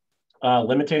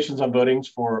 Limitations on voting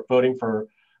for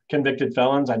convicted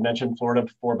felons. I mentioned Florida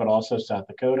before, but also South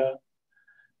Dakota.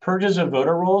 Purges of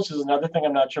voter rolls is another thing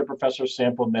I'm not sure Professor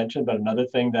Sample mentioned, but another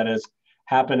thing that has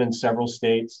happened in several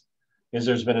states is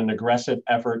there's been an aggressive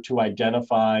effort to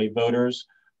identify voters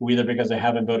who, either because they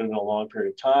haven't voted in a long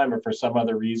period of time or for some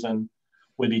other reason,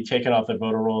 would be taken off the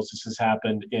voter rolls. This has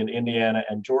happened in Indiana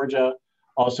and Georgia,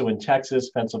 also in Texas,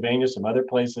 Pennsylvania, some other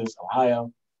places,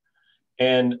 Ohio.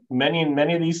 And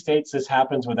many of these states, this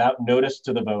happens without notice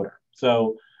to the voter.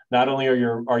 So not only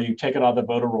are you taken off the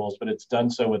voter rolls, but it's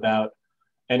done so without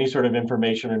any sort of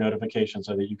information or notification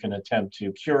so that you can attempt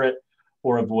to cure it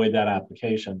or avoid that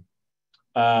application.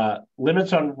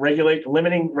 Limits and regulation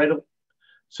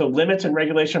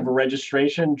for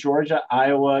registration: Georgia,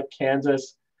 Iowa,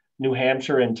 Kansas, New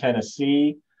Hampshire, and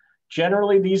Tennessee.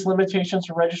 Generally, these limitations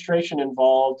for registration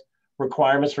involved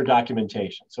requirements for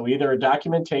documentation. So either a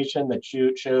documentation that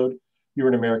showed you were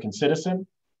an American citizen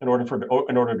in order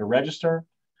to register,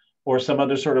 or some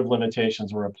other sort of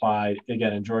limitations were applied,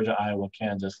 again, in Georgia, Iowa,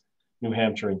 Kansas, New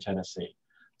Hampshire, and Tennessee.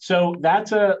 So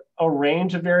that's a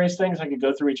range of various things. I could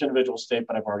go through each individual state,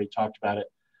 but I've already talked about it.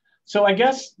 So I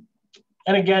guess,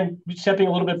 and again, stepping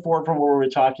a little bit forward from what we were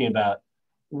talking about,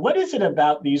 what is it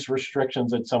about these restrictions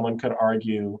that someone could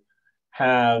argue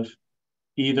have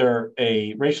either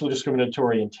a racially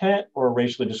discriminatory intent or a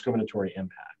racially discriminatory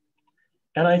impact.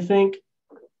 And I think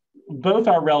both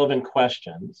are relevant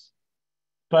questions,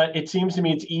 but it seems to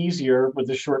me it's easier with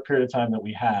the short period of time that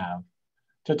we have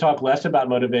to talk less about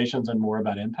motivations and more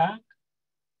about impact.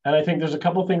 And I think there's a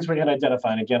couple of things we can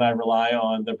identify. And again, I rely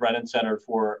on the Brennan Center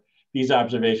for these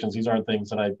observations. These aren't things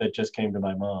that just came to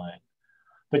my mind.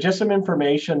 But just some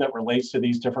information that relates to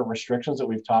these different restrictions that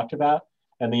we've talked about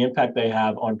and the impact they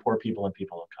have on poor people and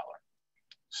people of color.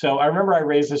 So I remember I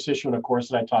raised this issue in a course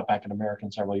that I taught back in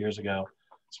American several years ago,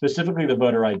 specifically the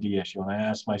voter ID issue. And I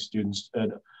asked my students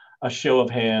a show of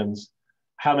hands,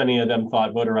 how many of them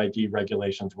thought voter ID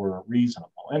regulations were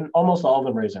reasonable? And almost all of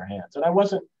them raised their hands. And I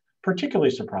wasn't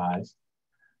particularly surprised.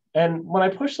 And when I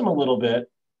pushed them a little bit,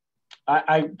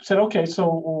 I said, okay, so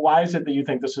why is it that you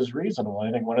think this is reasonable?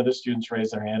 I think one of the students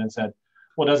raised their hand and said,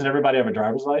 well, doesn't everybody have a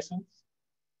driver's license?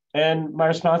 And my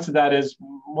response to that is,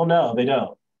 well, no, they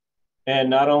don't. And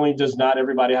not only does not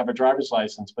everybody have a driver's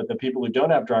license, but the people who don't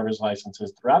have driver's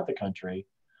licenses throughout the country,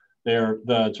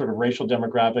 the sort of racial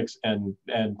demographics and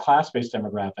class-based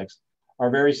demographics are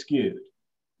very skewed.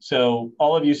 So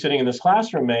all of you sitting in this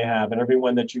classroom may have, and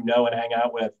everyone that you know and hang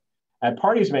out with at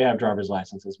parties may have driver's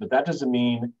licenses, but that doesn't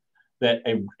mean that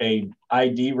a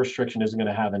ID restriction isn't going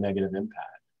to have a negative impact.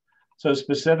 So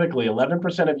specifically,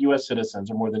 11% of US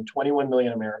citizens, or more than 21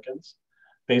 million Americans,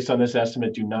 based on this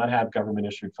estimate, do not have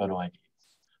government-issued photo IDs.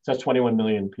 So that's 21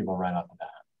 million people right off the bat.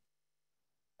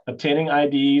 Obtaining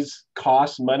IDs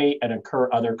costs money and incur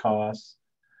other costs,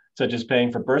 such as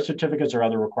paying for birth certificates or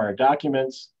other required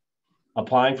documents.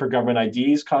 Applying for government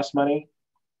IDs costs money.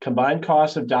 Combined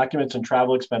costs of documents and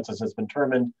travel expenses has been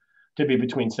determined to be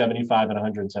between $75 and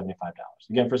 $175.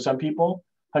 Again, for some people,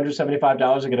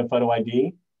 $175 to get a photo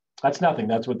ID, that's nothing.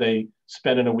 That's what they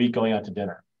spend in a week going out to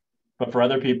dinner. But for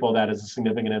other people, that is a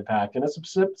significant impact and it's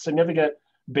a significant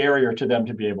barrier to them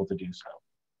to be able to do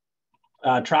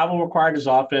so. Travel required is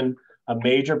often a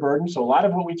major burden. So a lot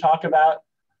of what we talk about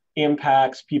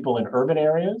impacts people in urban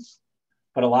areas,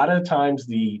 but a lot of the times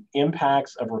the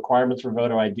impacts of requirements for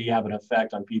voter ID have an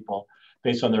effect on people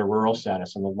based on their rural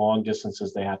status and the long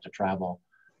distances they have to travel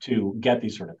to get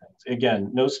these sort of things.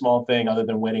 Again, no small thing other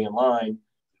than waiting in line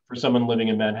for someone living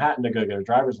in Manhattan to go get a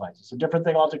driver's license. A different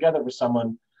thing altogether for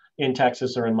someone in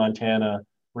Texas or in Montana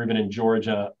or even in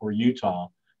Georgia or Utah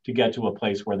to get to a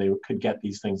place where they could get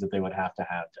these things that they would have to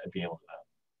be able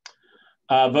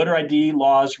to vote. Voter ID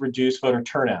laws reduce voter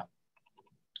turnout.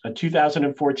 A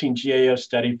 2014 GAO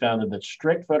study found that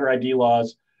strict voter ID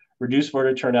laws reduce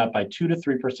voter turnout by 2 to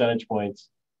 3 percentage points,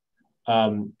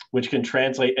 which can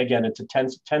translate, again, into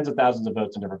tens of thousands of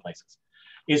votes in different places.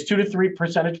 Is 2 to 3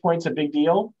 percentage points a big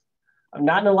deal?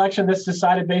 Not an election that's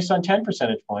decided based on 10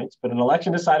 percentage points, but an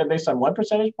election decided based on 1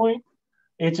 percentage point,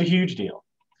 it's a huge deal.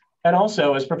 And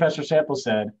also, as Professor Sample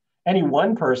said, any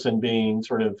one person being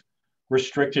sort of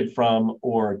restricted from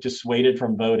or dissuaded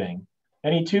from voting,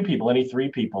 any 2 people, any 3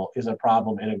 people is a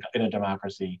problem in a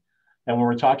democracy. And when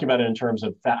we're talking about it in terms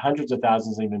of hundreds of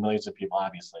thousands and even millions of people,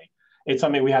 obviously, it's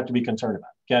something we have to be concerned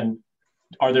about. Again,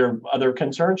 are there other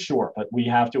concerns? Sure, but we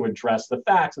have to address the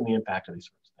facts and the impact of these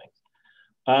sorts of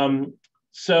things.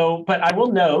 But I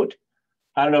will note,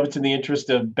 I don't know if it's in the interest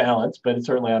of balance, but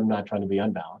certainly I'm not trying to be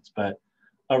unbalanced, but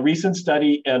a recent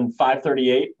study in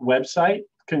 538 website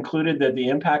concluded that the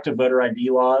impact of voter ID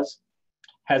laws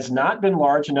has not been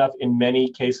large enough in many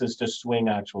cases to swing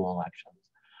actual elections.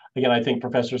 Again, I think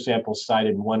Professor Sample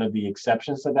cited one of the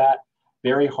exceptions to that.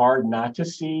 Very hard not to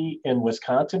see in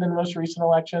Wisconsin in the most recent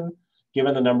election,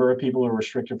 given the number of people who were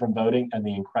restricted from voting and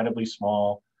the incredibly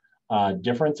small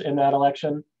difference in that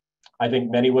election. I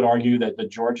think many would argue that the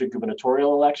Georgia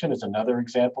gubernatorial election is another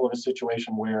example of a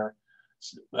situation where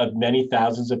many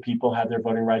thousands of people had their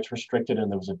voting rights restricted,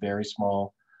 and there was a very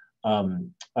small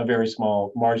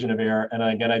margin of error. And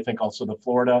again, I think also the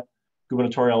Florida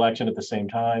gubernatorial election at the same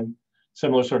time,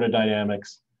 similar sort of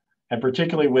dynamics, and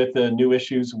particularly with the new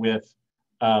issues with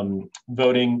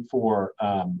voting for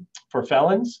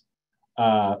felons.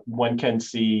 One can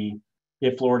see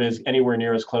if Florida is anywhere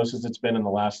near as close as it's been in the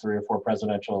last 3 or 4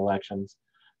 presidential elections,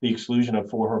 the exclusion of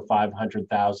 400,000 or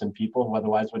 500,000 people who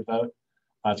otherwise would vote,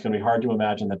 it's going to be hard to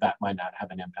imagine that that might not have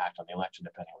an impact on the election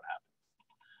depending on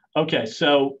what happens. Okay,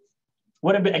 so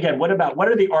what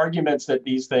are the arguments that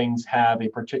these things have a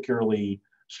particularly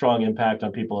strong impact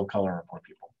on people of color or poor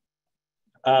people?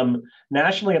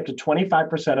 Nationally, up to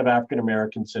 25% of African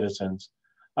American citizens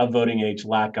of voting age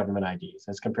lack government IDs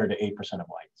as compared to 8% of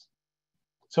whites.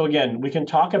 So again, we can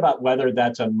talk about whether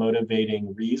that's a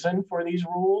motivating reason for these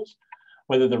rules,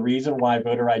 whether the reason why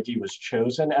voter ID was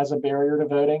chosen as a barrier to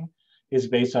voting is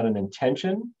based on an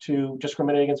intention to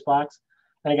discriminate against Blacks.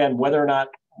 And again, whether or not,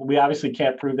 we obviously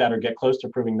can't prove that or get close to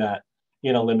proving that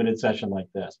in a limited session like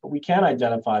this, but we can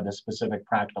identify the specific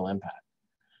practical impact.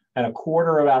 And a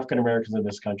quarter of African Americans in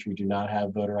this country do not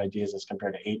have voter IDs as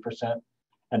compared to 8%,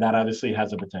 and that obviously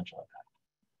has a potential impact.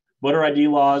 Voter ID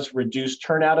laws reduce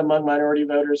turnout among minority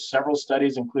voters. Several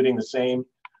studies, including the same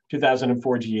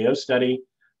 2004 GAO study,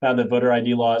 found that voter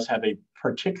ID laws have a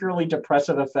particularly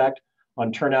depressive effect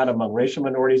on turnout among racial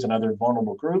minorities and other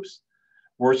vulnerable groups,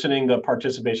 worsening the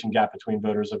participation gap between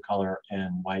voters of color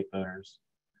and white voters.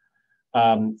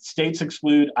 States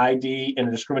exclude ID in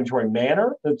a discriminatory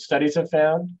manner, that studies have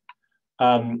found.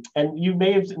 And you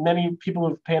may have, many people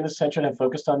who've paid attention have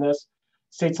focused on this.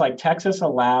 States like Texas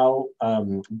allow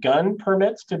gun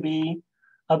permits to be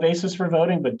a basis for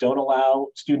voting, but don't allow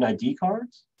student ID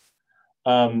cards.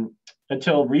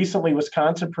 Until recently,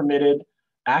 Wisconsin permitted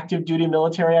active duty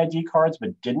military ID cards,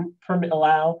 but didn't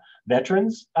allow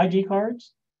veterans ID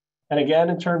cards. And again,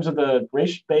 in terms of the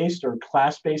race-based or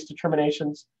class-based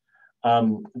determinations,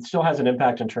 it still has an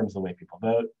impact in terms of the way people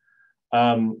vote.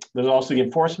 There's also the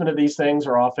enforcement of these things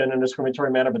are often in a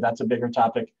discriminatory manner, but that's a bigger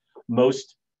topic.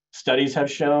 Most studies have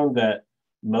shown that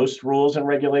most rules and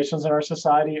regulations in our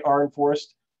society are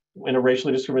enforced in a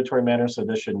racially discriminatory manner, so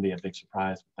this shouldn't be a big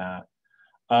surprise with that.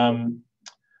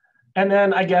 And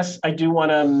then I guess I do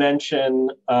want to mention,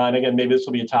 and again, maybe this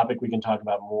will be a topic we can talk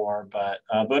about more, but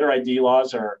voter ID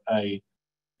laws are a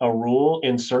rule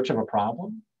in search of a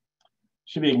problem.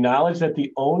 It should be acknowledged that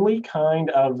the only kind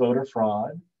of voter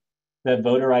fraud that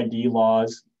voter ID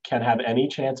laws can have any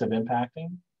chance of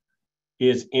impacting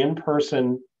is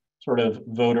in-person sort of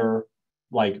voter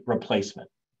like replacement.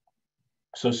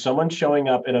 So someone showing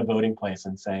up in a voting place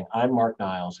and saying, I'm Mark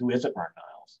Niles, who isn't Mark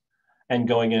Niles, and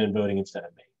going in and voting instead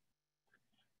of me.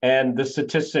 And the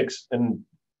statistics, and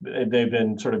they've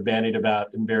been sort of bandied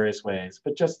about in various ways,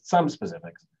 but just some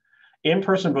specifics.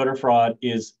 In-person voter fraud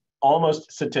is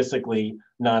almost statistically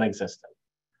non-existent.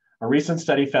 A recent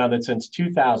study found that since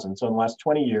 2000, so in the last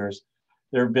 20 years,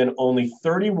 there have been only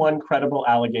 31 credible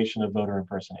allegations of voter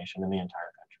impersonation in the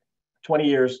entire country. 20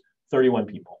 years, 31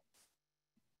 people.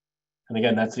 And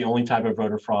again, that's the only type of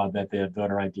voter fraud that the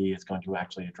voter ID is going to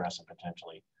actually address and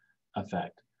potentially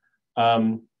affect.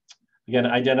 Again,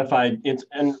 identified,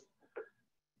 and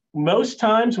most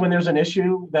times when there's an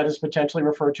issue that is potentially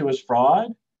referred to as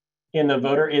fraud in the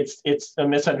voter, it's a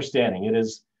misunderstanding. It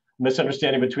is a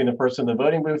misunderstanding between the person in the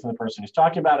voting booth and the person who's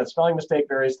talking about it, spelling mistake,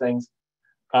 various things.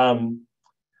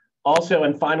 Also,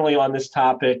 and finally on this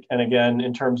topic, and again,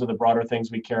 in terms of the broader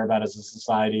things we care about as a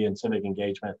society and civic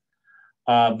engagement,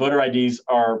 voter IDs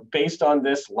are based on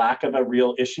this lack of a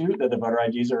real issue that the voter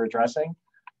IDs are addressing,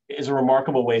 is a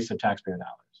remarkable waste of taxpayer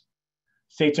dollars.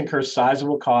 States incur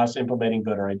sizable costs implementing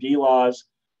voter ID laws,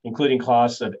 including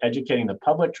costs of educating the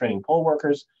public, training poll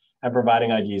workers, and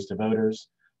providing IDs to voters.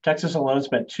 Texas alone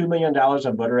spent $2 million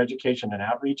on voter education and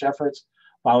outreach efforts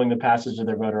following the passage of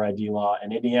their voter ID law,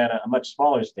 and Indiana, a much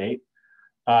smaller state,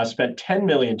 spent $10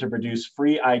 million to produce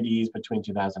free IDs between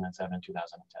 2007 and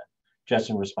 2010, just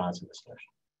in response to this notion.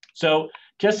 So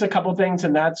just a couple things,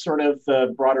 and that's sort of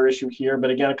the broader issue here, but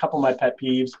again, a couple of my pet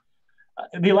peeves.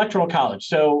 The Electoral College.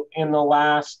 So in the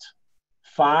last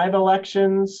 5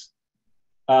 elections,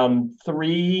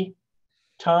 3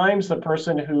 times the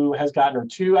person who has gotten, or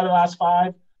 2 out of the last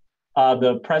 5,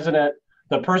 the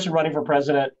person running for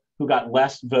president who got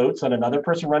less votes than another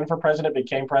person running for president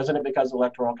became president because of the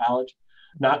Electoral College.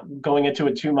 Not going into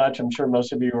it too much, I'm sure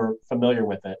most of you are familiar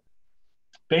with it.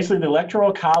 Basically, the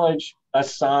Electoral College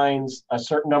assigns a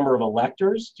certain number of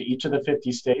electors to each of the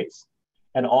 50 states.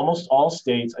 And almost all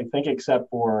states, I think except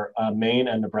for Maine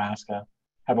and Nebraska,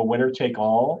 have a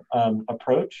winner-take-all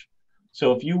approach.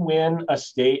 So if you win a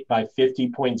state by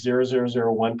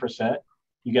 50.0001%,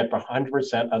 you get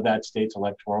 100% of that state's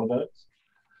electoral votes.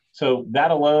 So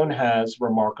that alone has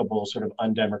remarkable sort of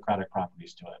undemocratic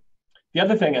properties to it. The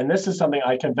other thing, and this is something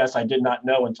I confess I did not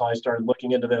know until I started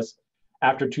looking into this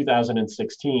after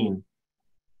 2016,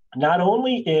 not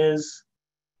only is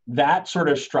that sort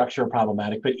of structure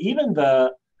problematic, but even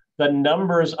the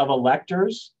numbers of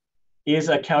electors is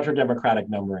a counter-democratic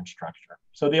number and structure.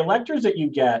 So the electors that you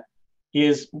get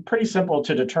is pretty simple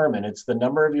to determine. It's the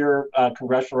number of your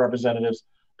congressional representatives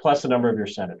plus the number of your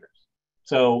senators.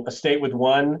 So a state with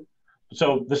one,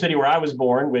 so the city where I was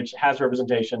born, which has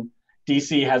representation,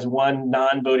 DC has 1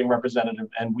 non-voting representative,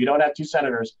 and we don't have 2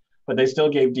 senators, but they still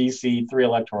gave DC 3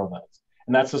 electoral votes.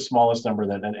 And that's the smallest number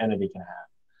that an entity can have.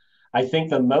 I think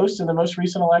the most in the most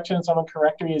recent election, if someone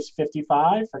correct me, is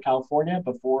 55 for California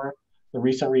before the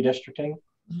recent redistricting.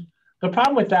 The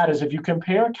problem with that is if you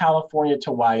compare California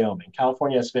to Wyoming,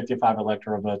 California has 55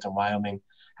 electoral votes and Wyoming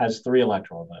has 3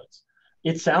 electoral votes.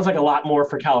 it sounds like a lot more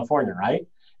for California, right?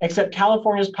 Except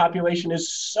California's population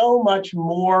is so much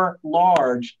more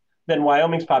large than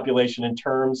Wyoming's population in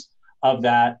terms of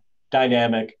that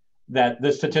dynamic, that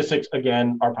the statistics,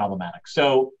 again, are problematic.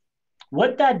 So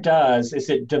what that does is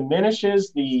it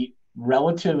diminishes the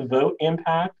relative vote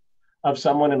impact of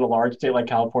someone in a large state like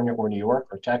California or New York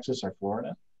or Texas or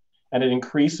Florida, and it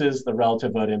increases the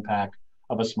relative vote impact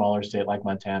of a smaller state like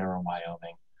Montana or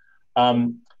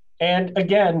Wyoming. And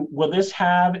again, will this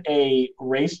have a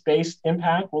race-based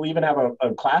impact? Will it even have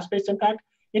a class-based impact?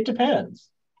 It depends,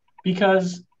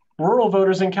 because rural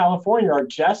voters in California are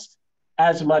just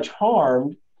as much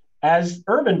harmed as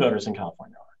urban voters in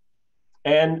California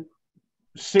are. And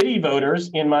city voters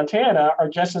in Montana are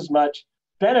just as much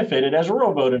benefited as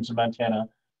rural voters in Montana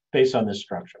based on this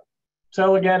structure.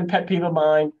 So again, pet peeve of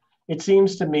mine, it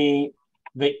seems to me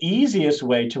the easiest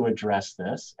way to address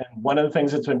this, and one of the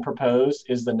things that's been proposed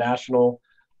is the National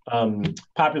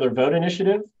Popular Vote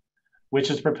Initiative, which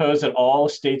has proposed that all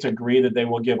states agree that they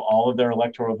will give all of their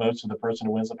electoral votes to the person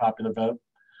who wins the popular vote.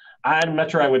 I'm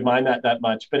not sure I would mind that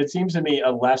much, but it seems to me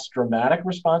a less dramatic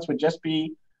response would just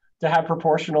be to have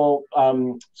proportional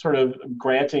sort of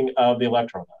granting of the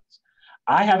electoral votes.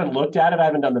 I haven't looked at it. I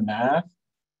haven't done the math.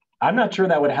 I'm not sure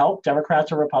that would help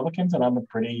Democrats or Republicans, and I'm a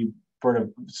pretty sort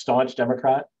of staunch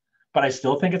Democrat, but I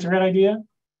still think it's a great idea.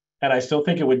 And I still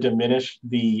think it would diminish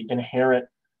the inherent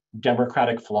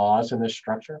democratic flaws in this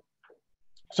structure.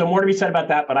 So more to be said about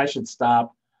that, but I should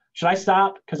stop. Should I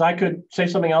stop? Because I could say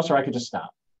something else, or I could just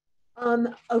stop.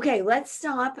 Okay, let's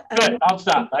stop. Good, I'll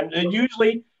stop.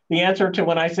 Usually the answer to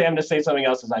when I say I'm going to say something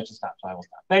else is I should stop, so I will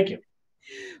stop. Thank you.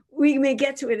 We may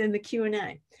get to it in the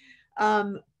Q&A.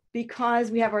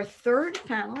 Because we have our third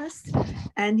panelist,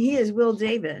 and he is Will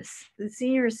Davis, the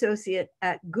Senior Associate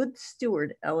at Good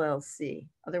Steward LLC,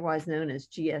 otherwise known as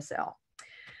GSL.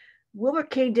 Wilbert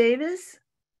K. Davis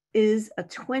is a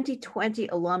 2020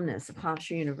 alumnus of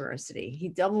Hofstra University. He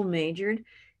double majored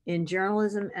in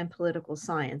journalism and political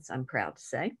science, I'm proud to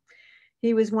say.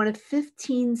 He was one of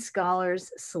 15 scholars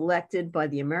selected by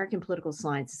the American Political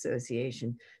Science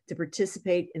Association to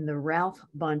participate in the Ralph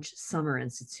Bunche Summer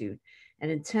Institute, an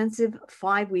intensive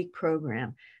 5-week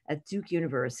program at Duke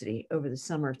University over the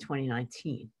summer of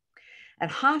 2019. At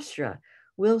Hofstra,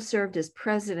 Will served as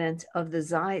president of the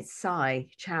Xi Psi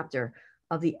chapter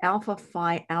of the Alpha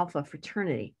Phi Alpha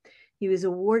fraternity. He was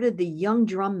awarded the Young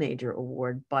Drum Major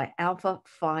Award by Alpha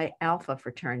Phi Alpha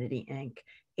Fraternity, Inc.,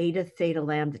 Eta Theta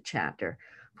Lambda chapter,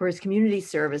 for his community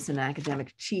service and academic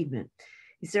achievement.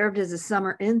 He served as a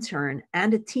summer intern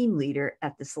and a team leader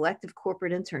at the Selective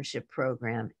Corporate Internship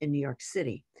Program in New York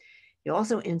City. He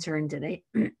also interned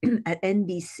at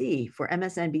NBC for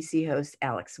MSNBC host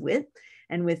Alex Witt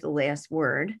and With the Last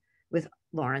Word with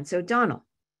Lawrence O'Donnell.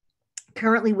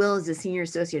 Currently, Will is a senior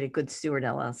associate at Good Steward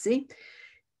LLC,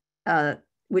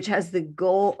 which has the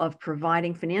goal of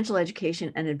providing financial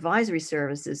education and advisory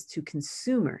services to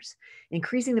consumers,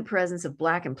 increasing the presence of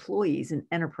Black employees in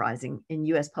enterprising in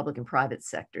U.S. public and private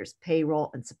sectors,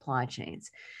 payroll and supply chains,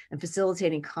 and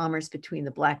facilitating commerce between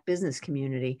the Black business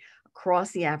community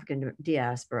across the African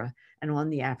diaspora and on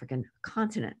the African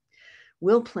continent.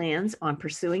 Will plans on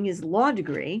pursuing his law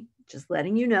degree, just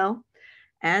letting you know,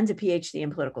 and a PhD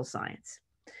in political science.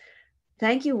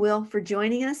 Thank you, Will, for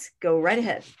joining us. Go right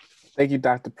ahead. Thank you,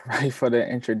 Dr. Perotti, for the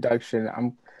introduction.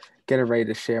 I'm getting ready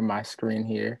to share my screen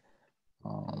here.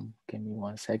 Give me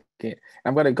 1 second.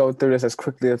 I'm going to go through this as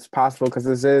quickly as possible because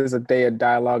this is a day of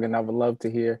dialogue and I would love to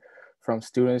hear from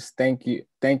students. Thank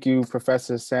you,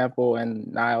 Professor Sample and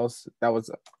Niles. That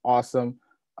was awesome.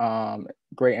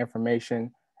 Great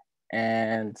information.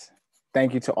 And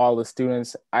thank you to all the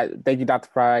students. Thank you, Dr.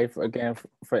 Perotti, again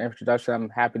for the introduction. I'm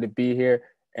happy to be here.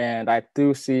 And I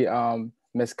do see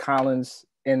Ms. Collins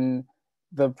in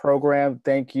the program.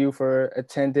 Thank you for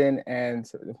attending. And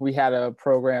we had a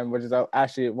program, which is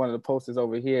actually one of the posters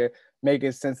over here,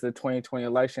 making sense of the 2020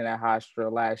 election at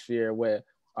Hofstra last year with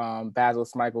Basil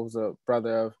Smichael, who's a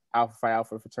brother of Alpha Phi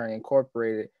Alpha Fraternity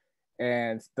Incorporated.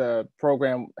 And the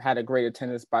program had a great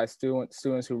attendance by students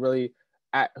who really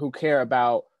who care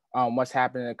about what's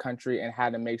happening in the country and how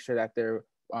to make sure that their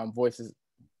voices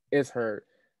is heard.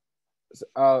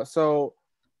 So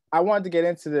I wanted to get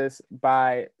into this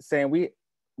by saying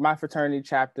my fraternity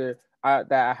chapter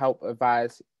that I help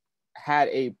advise had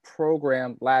a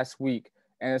program last week,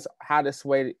 and it's how to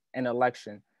sway an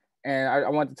election. And I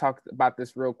want to talk about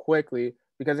this real quickly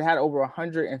because it had over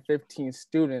 115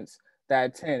 students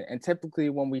that attend. And typically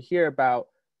when we hear about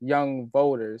young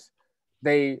voters,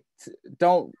 we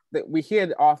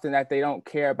hear often that they don't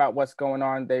care about what's going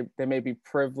on. They may be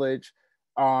privileged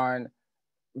on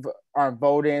aren't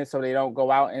voting, so they don't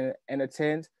go out and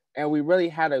attend. And we really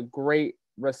had a great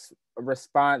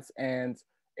response and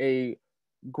a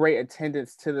great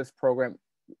attendance to this program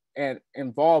and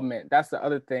involvement. That's the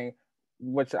other thing,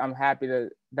 which I'm happy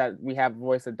that we have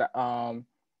voice of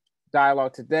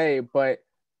dialogue today. But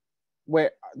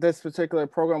with this particular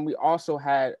program, we also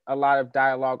had a lot of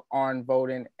dialogue on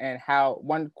voting and how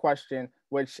one question,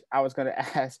 which I was going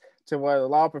to ask to one of the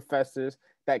law professors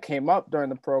that came up during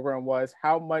the program, was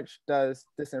how much does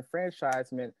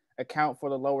disenfranchisement account for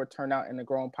the lower turnout in the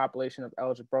growing population of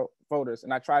eligible voters?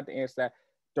 And I tried to answer that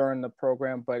during the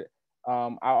program, but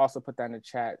I'll also put that in the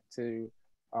chat to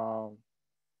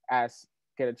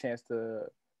get a chance to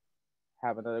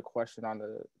have another question on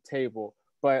the table.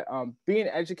 But being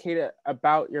educated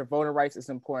about your voting rights is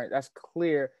important. That's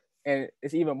clear, and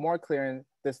it's even more clear in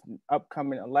this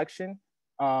upcoming election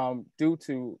due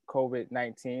to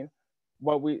COVID-19.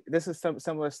 This is some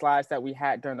similar slides that we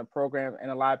had during the program,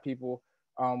 and a lot of people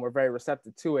were very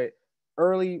receptive to it.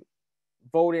 Early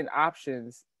voting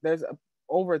options, there's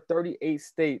over 38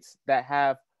 states that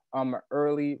have an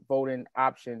early voting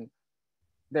option.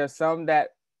 There's some that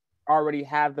already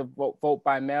have the vote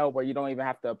by mail where you don't even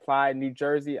have to apply. New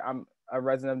Jersey, I'm a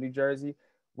resident of New Jersey.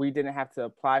 We didn't have to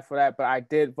apply for that, but I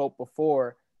did vote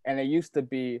before, and it used to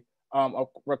be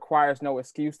requires no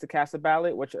excuse to cast a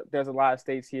ballot, which there's a lot of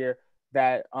states here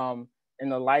that in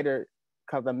the lighter,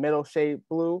 the middle shade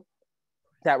blue,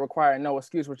 that require no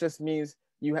excuse, which just means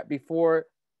you have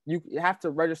to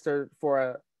register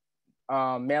for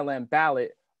a mail-in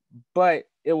ballot, but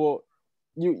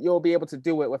you'll be able to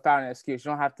do it without an excuse.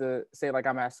 You don't have to say like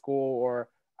I'm at school or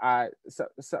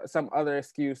some other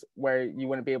excuse where you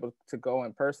wouldn't be able to go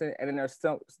in person. And then there's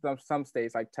some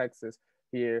states like Texas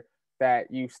here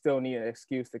that you still need an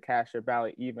excuse to cast your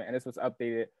ballot even. And this was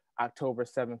updated October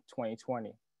 7th,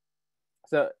 2020.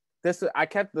 So I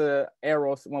kept the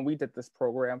arrows when we did this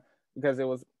program because it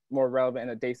was more relevant in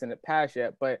the dates in the past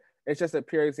yet, but it's just a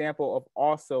pure example of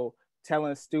also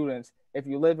telling students, if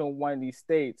you live in one of these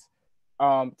states,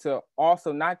 to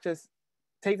also not just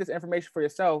take this information for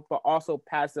yourself, but also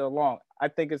pass it along. I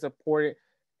think it's important,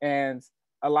 and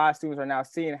a lot of students are now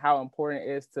seeing how important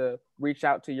it is to reach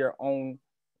out to your own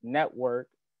network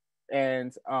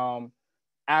and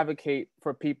advocate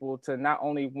for people to not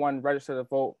only register to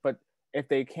vote, but if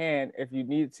they can, if you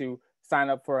need to, sign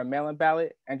up for a mail-in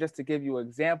ballot. And just to give you an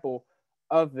example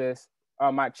of this,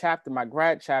 my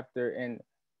grad chapter in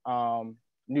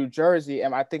New Jersey,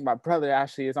 and I think my brother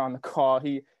actually is on the call.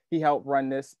 He helped run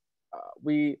this.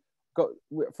 We go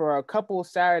for a couple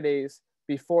Saturdays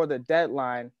before the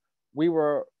deadline. We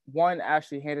were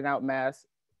actually handing out masks,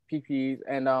 PPEs,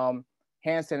 and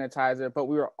hand sanitizer. But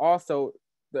we were also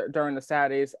during the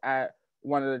Saturdays at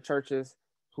one of the churches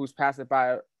who's pastored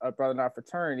by a brother in our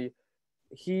fraternity.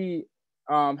 He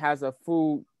has a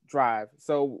food drive,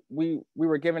 so we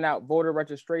were giving out voter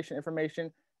registration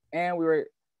information, and we were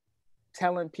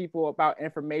telling people about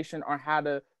information on how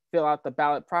to fill out the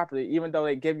ballot properly, even though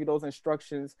they give you those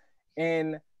instructions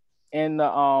in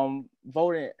the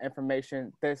voting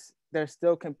information. There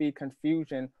still can be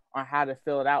confusion on how to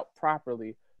fill it out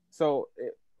properly. So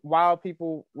while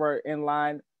people were in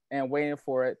line and waiting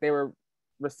for it, they were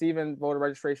receiving voter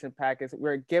registration packets. We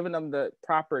were giving them the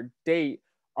proper date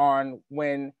on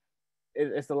when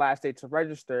it's the last day to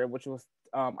register, which was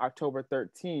October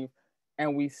 13th,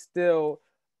 and we still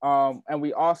and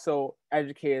we also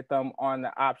educated them on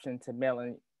the option to mail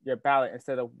in your ballot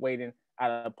instead of waiting at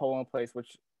a polling place,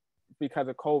 which because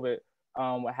of COVID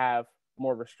would have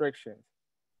more restrictions.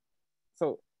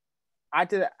 So I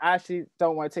actually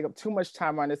don't want to take up too much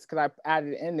time on this because I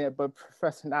added it in there, but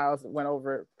Professor Niles went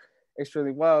over it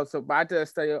extremely well. But I did a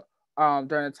study during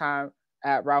the time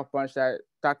at Ralph Bunche that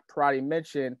Dr. Perotti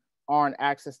mentioned on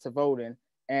access to voting.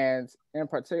 And in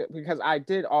particular, because I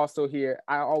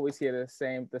always hear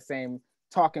the same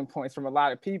talking points from a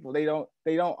lot of people. They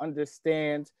don't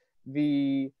understand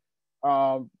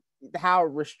how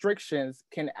restrictions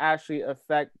can actually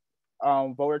affect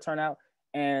voter turnout.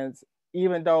 And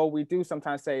even though we do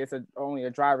sometimes say it's only a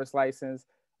driver's license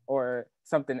or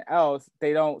something else,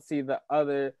 they don't see the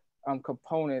other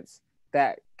components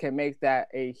that can make that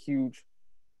a huge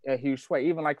sway.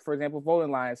 Even like, for example,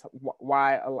 voting lines,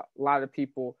 why a lot of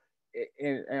people,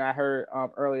 and I heard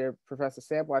earlier Professor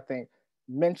Sample, I think,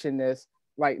 mention this,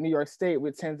 like New York State,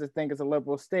 we tend to think it's a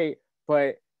liberal state,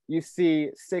 but you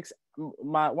see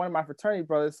one of my fraternity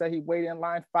brothers said he waited in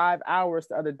line 5 hours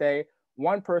the other day.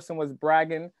 One person was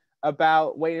bragging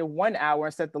about waiting 1 hour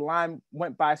and said the line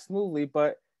went by smoothly.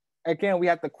 But again, we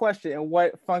have to question, and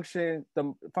what functioning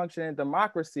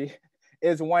democracy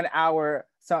is 1 hour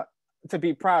to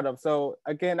be proud of. So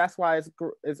again, that's why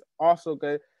it's also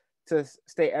good to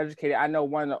stay educated. I know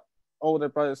one of the older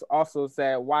brothers also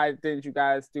said, why didn't you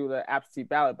guys do the absentee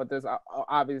ballot? But there's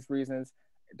obvious reasons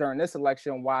during this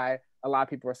election why a lot of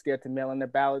people are scared to mail in their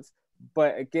ballots.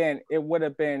 But again, it would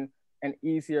have been an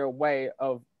easier way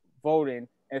of voting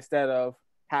instead of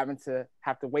having to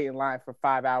wait in line for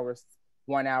 5 hours,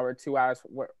 1 hour, 2 hours,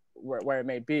 where it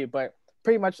may be. But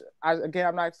pretty much, I'm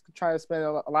not trying to spend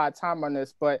a lot of time on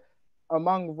this, but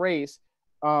among race,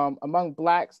 among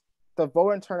Blacks, the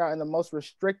voting turnout in the most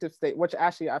restrictive state, which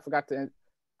actually I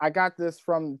got this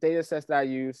from data sets that I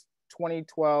used,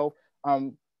 2012,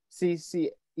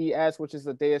 CCES, which is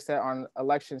a data set on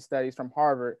election studies from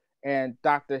Harvard, and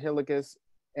Dr. Hilligus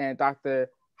and Dr.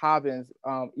 Hobbins'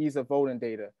 ease of voting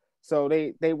data. So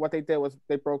what they did was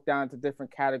they broke down into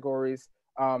different categories,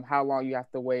 how long you have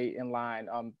to wait in line,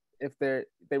 if they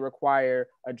require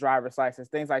a driver's license,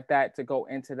 things like that to go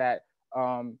into that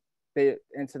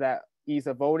ease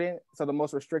of voting. So the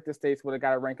most restricted states would have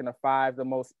got a ranking of 5. The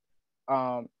most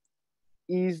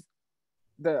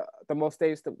the most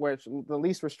states where the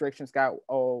least restrictions got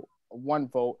 1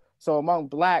 vote. So among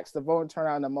Blacks, the voting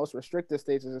turnout in the most restricted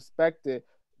states is expected,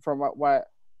 from what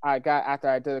I got after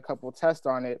I did a couple of tests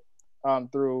on it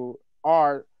through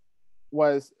R,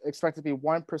 was expected to be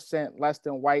 1% less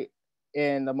than white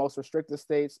in the most restricted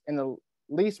states. In the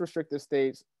least restricted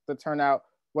states, the turnout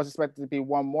was expected to be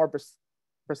 1 more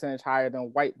percentage higher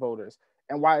than white voters.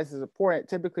 And why this is important,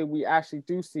 typically we actually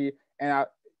do see, and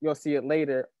you'll see it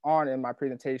later on in my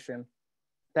presentation,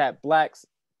 that Blacks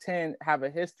have a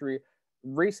history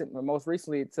most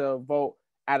recently to vote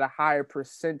at a higher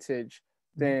percentage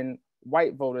than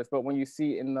white voters. But when you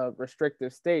see in the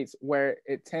restrictive states where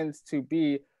it tends to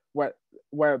be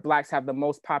where Blacks have the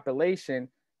most population,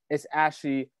 it's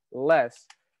actually less.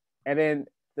 And then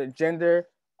the gender,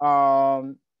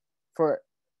 for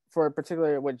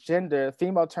particularly with gender,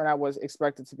 female turnout was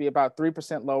expected to be about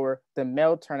 3% lower than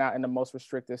male turnout in the most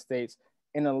restricted states.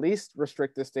 In the least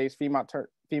restricted states,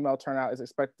 female turnout is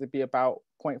expected to be about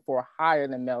 0.4 higher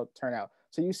than male turnout.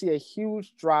 So you see a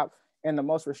huge drop in the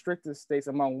most restricted states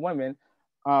among women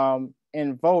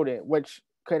in voting, which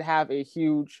could have a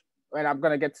huge, and I'm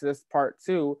going to get to this part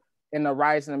too, in the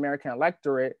rise in American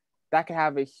electorate, that can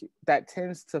have that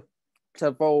tends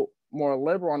to vote more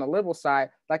liberal on the liberal side,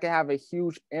 that can have a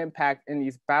huge impact in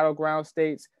these battleground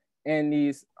states, in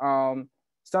these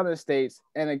southern states.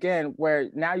 And again, where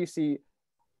now you see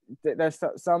there's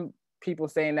some people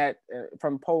saying that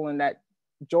from Poland that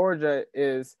Georgia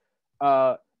is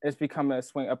becoming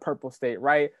a purple state,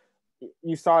 right?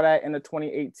 You saw that in the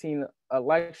 2018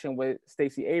 election with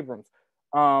Stacey Abrams,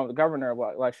 the governor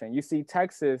election. You see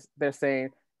Texas, they're saying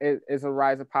is a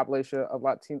rise of population of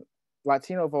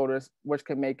Latino voters, which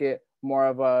could make it more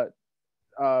of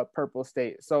a purple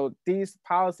state. So these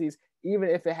policies, even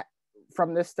if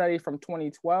from this study from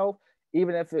 2012,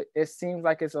 even if it seems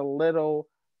like it's a little,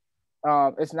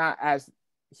 it's not as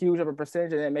huge of a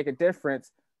percentage and it make a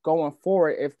difference going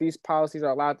forward, if these policies are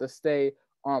allowed to stay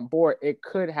on board, it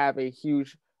could have a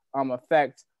huge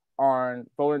effect on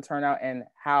voting turnout and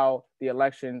how the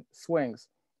election swings.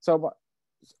 So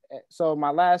my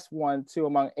last one too,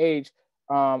 among age,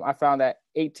 I found that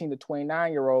 18 to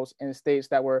 29-year-olds in states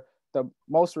that were the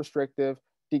most restrictive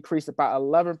decreased about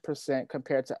 11%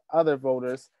 compared to other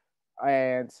voters,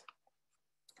 and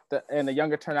the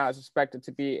younger turnout is expected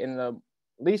to be in the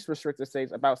least restricted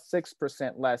states about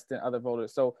 6% less than other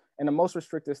voters. So in the most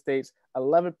restricted states,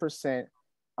 11%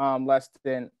 less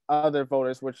than other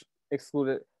voters, which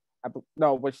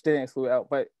didn't exclude,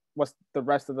 but what's the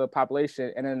rest of the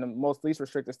population. And in the most least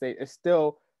restricted state, it's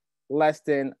still less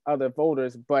than other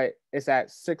voters, but it's at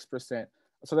 6%.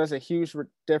 So there's a huge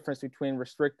difference between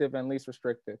restrictive and least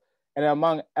restrictive. And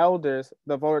among elders,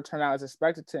 the voter turnout is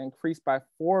expected to increase by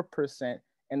 4%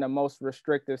 in the most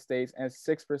restrictive states and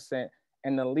 6%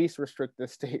 in the least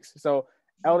restrictive states. So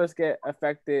elders get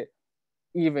affected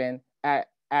even at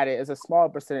it. It's a small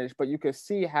percentage, but you could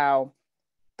see how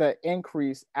the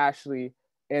increase actually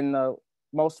in the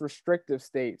most restrictive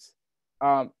states,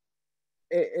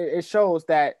 it shows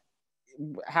that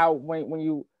how when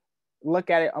you look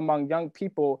at it among young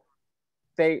people,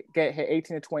 they get hit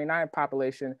 18 to 29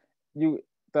 population, the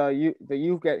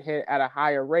youth get hit at a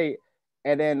higher rate,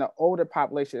 and then the older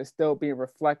population is still being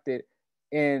reflected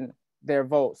in their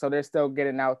vote. So they're still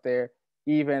getting out there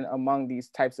even among these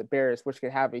types of barriers, which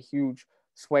can have a huge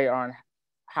sway on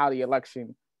how the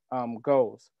election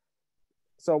goes.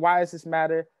 So why does this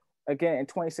matter? Again, in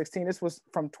 2016, this was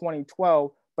from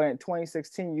 2012, but in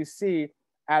 2016, you see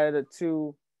out of the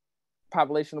two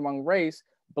population among race,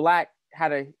 Black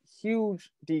had a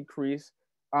huge decrease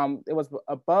it was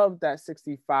above that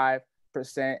 65%,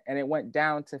 and it went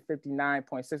down to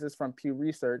 59.6. This is from Pew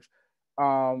Research.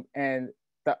 And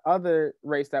the other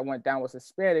race that went down was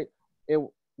Hispanic. It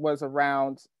was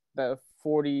around the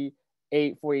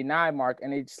 48, 49 mark,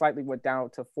 and it slightly went down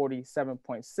to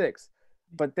 47.6.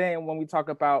 But then when we talk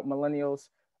about millennials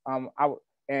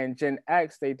and Gen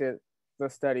X, they did the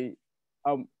study.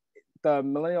 The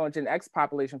millennial and Gen X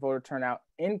population voter turnout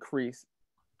increased,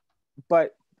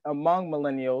 but among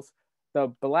millennials, the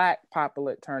Black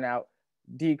populate turnout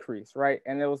decreased, right?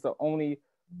 And it was the only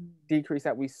decrease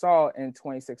that we saw in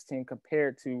 2016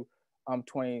 compared to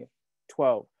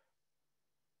 2012.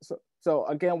 So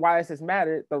again, why does this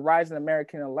matter? The rise in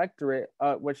American electorate,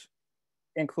 which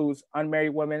includes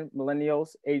unmarried women,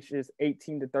 millennials, ages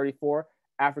 18 to 34,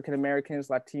 African Americans,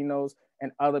 Latinos,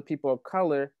 and other people of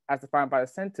color, as defined by the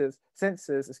census.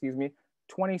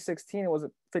 2016 it was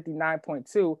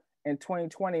 59.2. In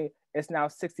 2020, it's now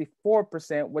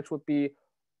 64%, which would be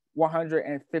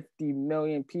 150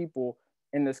 million people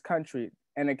in this country.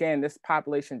 And again, this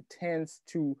population tends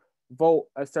to vote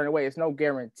a certain way. It's no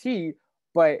guarantee,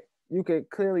 but you could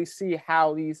clearly see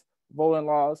how these voting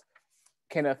laws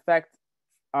can affect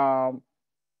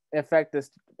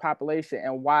this population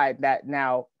and why that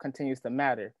now continues to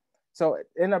matter. So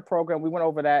in the program, we went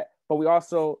over that, but we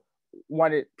also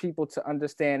wanted people to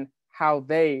understand how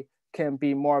they can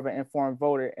be more of an informed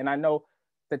voter. And I know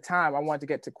the time I wanted to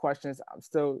get to questions, I'm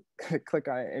still gonna click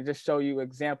on it and just show you an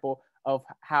example of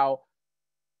how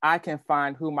I can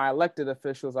find who my elected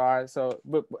officials are. So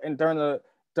and during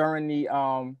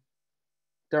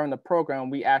the program,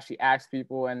 we actually asked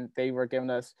people and they were giving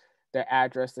us their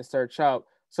address to search up.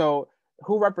 So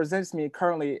who represents me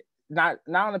currently, not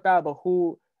on the ballot, but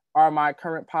who are my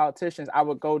current politicians? I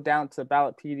would go down to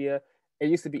Ballotpedia. It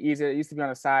used to be easier. It used to be on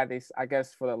the side. I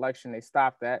guess for the election, they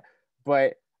stopped that.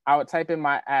 But I would type in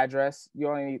my address. You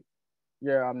only need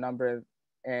your number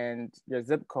and your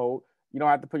zip code. You don't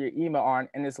have to put your email on,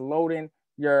 and it's loading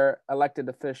your elected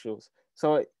officials.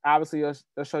 So obviously,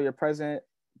 it'll show your president,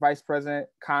 vice president,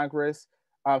 Congress,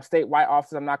 statewide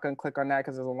offices. I'm not going to click on that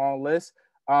because there's a long list.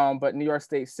 But New York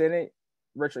State Senate,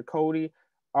 Richard Cody,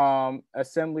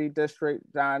 Assembly District,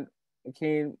 John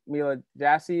McCain, Mila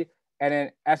Jassy, and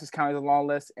then Essex County is a long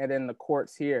list, and then the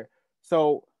courts here.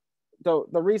 So the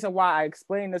reason why I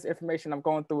explain this information, I'm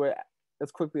going through it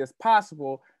as quickly as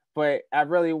possible, but I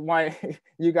really want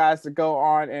you guys to go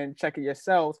on and check it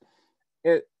yourselves.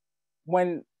 In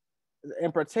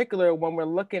particular, when we're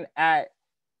looking at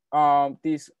not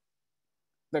the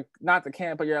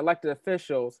candidate, but your elected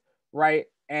officials, right?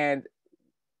 And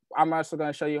I'm also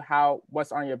going to show you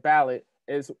what's on your ballot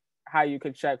is how you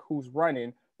can check who's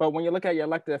running. But when you look at your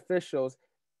elected officials,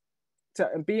 to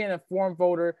be an informed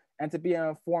voter and to be an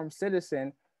informed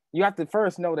citizen, you have to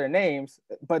first know their names,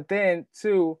 but then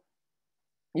two,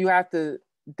 you have to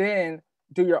then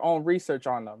do your own research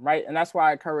on them, right? And that's why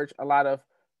I encourage a lot of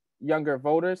younger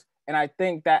voters. And I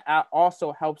think that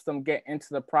also helps them get into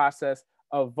the process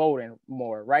of voting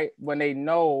more, right? When they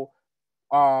know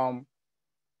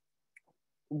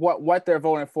what they're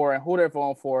voting for and who they're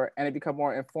voting for, and they become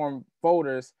more informed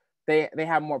voters, they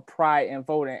have more pride in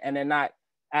voting, and they're not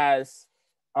as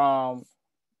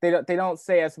they don't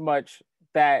say as much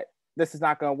that this is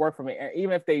not going to work for me. And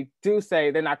even if they do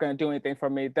say they're not going to do anything for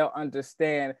me, they'll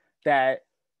understand that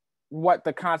what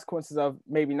the consequences of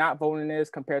maybe not voting is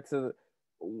compared to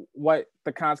what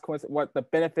the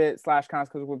benefit /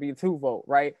 consequence would be to vote,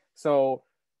 right? So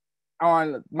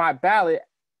on my ballot,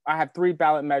 I have 3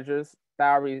 ballot measures that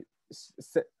I already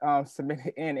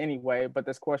submitted in anyway, but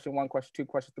there's question 1, question 2,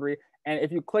 question 3. And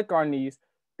if you click on these,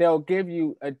 they'll give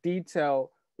you a detailed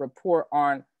report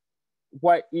on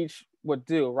what each would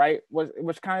do, right?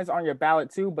 Which kind of is on your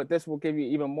ballot too, but this will give you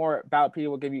even more, Ballotpedia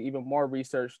will give you even more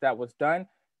research that was done.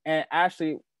 And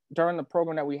actually, during the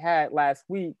program that we had last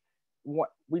week,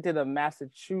 we did a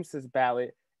Massachusetts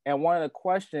ballot, and one of the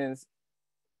questions,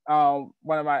 and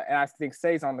I think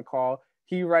Say's on the call,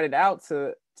 he read it out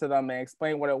to them and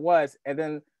explained what it was. And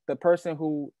then the person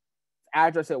who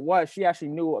address it was, she actually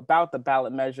knew about the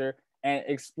ballot measure and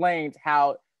explained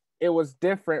how it was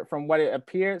different from what it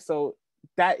appeared. So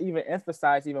that even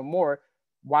emphasized even more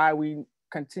why we need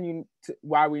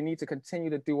to continue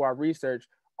to do our research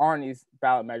on these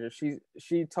ballot measures.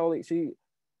 She totally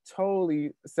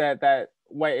said that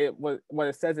what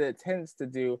it says it tends to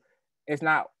do is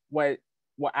not what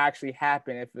actually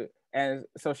happened. And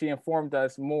so she informed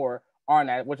us more on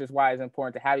that, which is why it's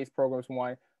important to have these programs,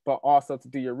 one, but also to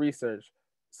do your research.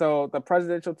 So the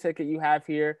presidential ticket you have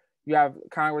here, you have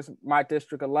Congress, my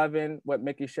District 11 with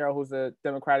Mickey Sherrill, who's a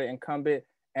Democratic incumbent,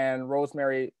 and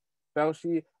Rosemary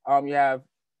Belshi. You have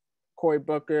Cory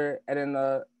Booker, and then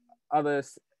the other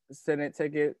Senate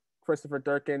ticket, Christopher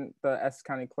Durkin, the Essex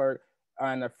County Clerk,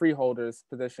 and the freeholders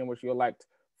position, which you elect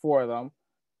 4 of them,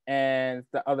 and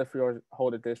the other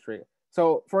freeholder district.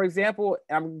 So, for example,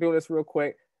 I'm doing this real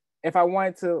quick. If I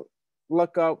wanted to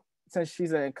look up, since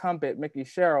she's an incumbent, Mickey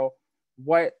Sherrill,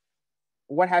 what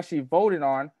has she voted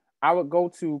on, I would go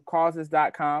to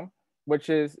causes.com, which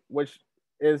is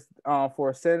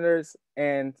for senators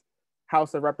and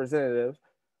House of Representatives.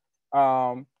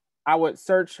 I would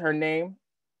search her name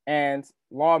and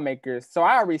lawmakers. So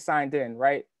I already signed in,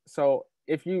 right? So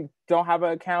if you don't have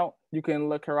an account, you can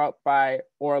look her up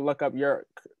or look up your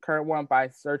current one by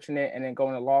searching it and then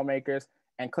going to lawmakers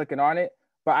and clicking on it.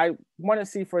 But I want to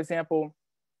see, for example,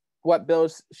 what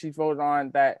bills she voted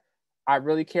on that I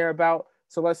really care about.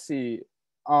 So let's see.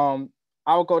 I'll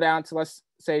go down to, let's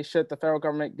say, should the federal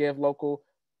government give local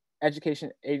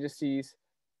education agencies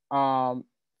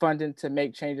funding to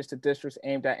make changes to districts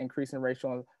aimed at increasing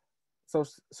racial and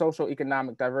social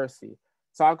economic diversity.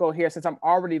 So I'll go here, since I'm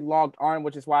already logged on,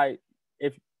 which is why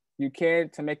if you can,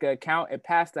 to make an account, it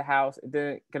passed the House, it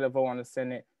didn't get a vote on the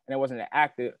Senate, and it wasn't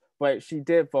enacted, but she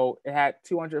did vote. It had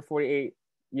 248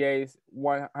 yays,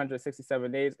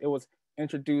 167 nays. It was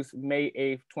introduced May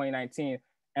 8th, 2019.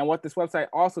 And what this website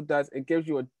also does, it gives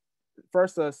you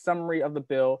a summary of the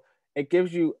bill. It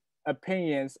gives you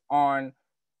opinions on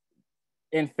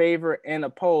in favor and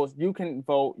opposed. You can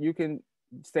vote, you can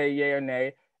say yay or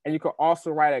nay, and you can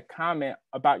also write a comment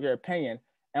about your opinion.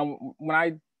 And when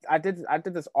I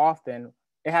did this often,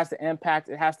 it has the impact,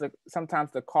 it has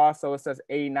sometimes the cost. So it says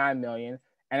 89 million,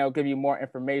 and it'll give you more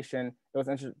information. It was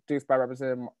introduced by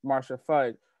Representative Marcia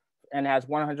Fudge and has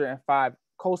 105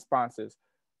 co-sponsors.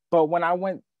 But when I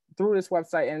went through this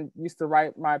website and used to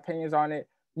write my opinions on it,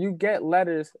 you get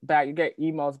letters back, you get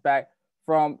emails back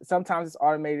from, sometimes it's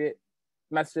automated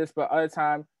messages, but other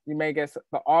time you may get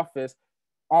the office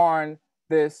on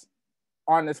this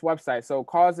website. So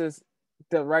Causes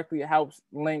directly helps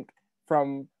link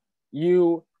from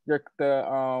you,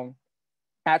 the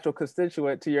actual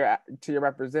constituent, to your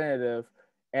representative,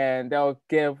 and they'll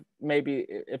give, maybe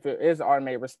if it is an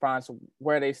automated response,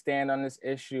 where they stand on this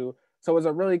issue. So it's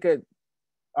a really good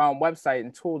website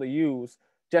and tool to use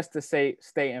just to stay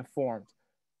informed.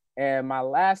 And my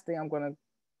last thing, I'm gonna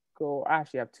go, I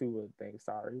actually have 2 things,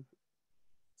 sorry.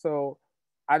 So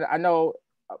I know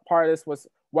part of this was,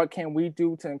 what can we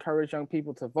do to encourage young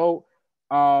people to vote?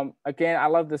 Again, I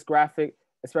love this graphic,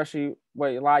 especially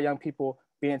with a lot of young people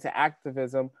being into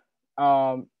activism.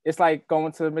 It's like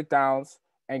going to McDonald's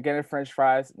and getting French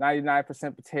fries,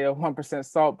 99% potato, 1%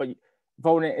 salt, but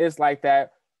voting is like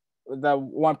that. The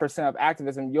 1% of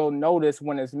activism, you'll notice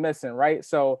when it's missing, right?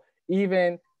 So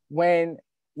even when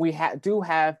we do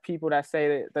have people that say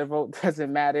that their vote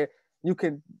doesn't matter, you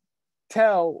can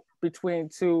tell between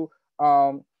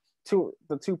the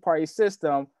two-party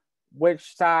system,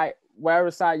 which side, wherever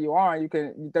side you are,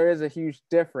 there is a huge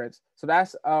difference. So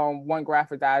that's one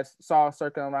graphic that I saw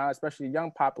circling around, especially the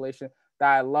young population, that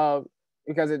I love,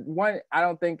 because I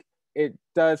don't think it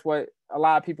does what a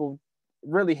lot of people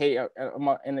really hate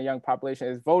in the young population,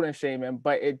 is voting shaming,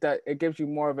 but it gives you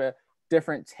more of a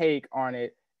different take on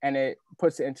it, and it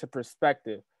puts it into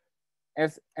perspective.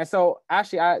 And so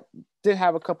actually, I did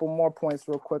have a couple more points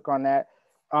real quick on that.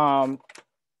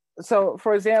 So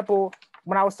for example,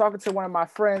 when I was talking to one of my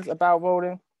friends about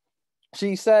voting,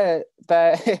 she said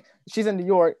that she's in New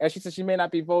York, and she said she may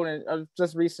not be voting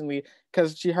just recently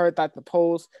because she heard that the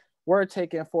polls were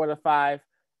taking 4 to 5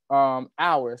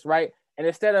 hours, right? And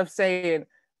instead of saying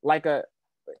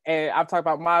and I'm talking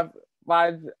about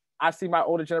I see my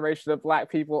older generation of Black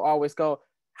people always go,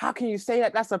 how can you say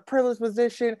that? That's a privileged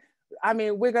position. I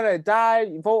mean, we're gonna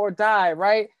die, vote or die,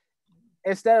 right?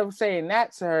 Instead of saying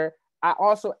that to her, I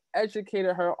also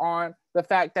educated her on the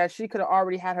fact that she could have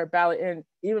already had her ballot in,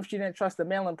 even if she didn't trust the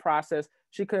mailing process.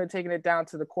 She could have taken it down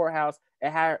to the courthouse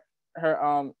and had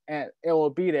her and it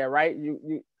will be there, right?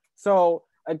 So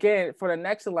again, for the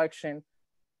next election,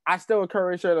 I still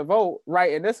encourage her to vote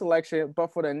right in this election,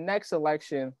 but for the next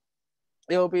election,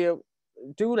 it'll be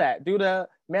do the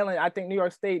mailing. I think New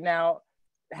York State now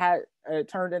had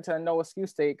turned into a no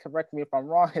excuse state. Correct me if I'm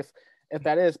wrong, if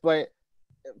that is, but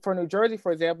for New Jersey,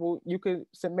 for example, you could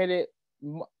submit it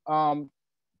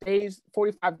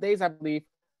 45 days, I believe,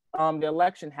 the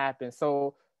election happens.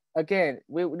 So again,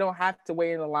 we don't have to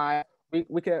wait in the line.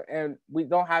 We can, and we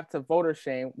don't have to voter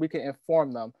shame. We can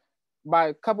inform them. By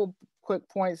a couple quick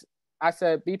points, I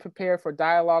said be prepared for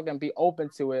dialogue and be open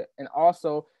to it. And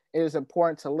also, it is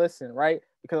important to listen, right?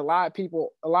 Because a lot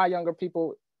of younger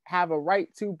people have a right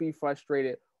to be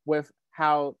frustrated with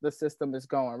how the system is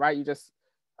going, right?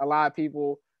 A lot of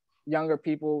people younger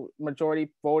people, majority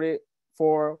voted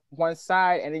for one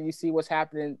side, and then you see what's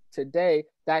happening today,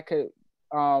 that could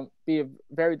be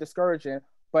very discouraging.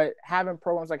 But having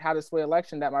programs like How to Sway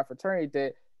Election that my fraternity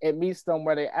did, it meets them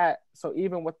where they're at. So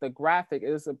even with the graphic, it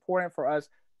is important for us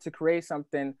to create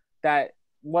something that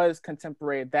was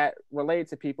contemporary, that related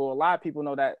to people. A lot of people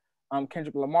know that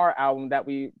Kendrick Lamar album that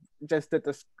we just did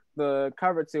the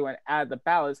cover to and add the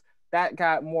ballads, that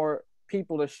got more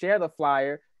people to share the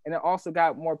flyer, and it also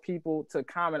got more people to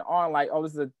comment on, like, oh,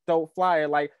 this is a dope flyer,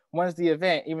 like, when's the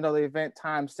event, even though the event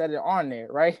time said it on there,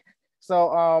 right?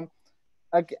 So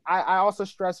I also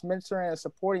stress mentoring and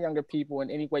supporting younger people in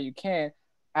any way you can,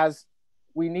 as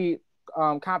we need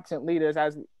competent leaders,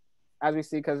 as we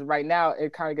see, because right now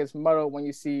it kind of gets muddled when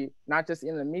you see, not just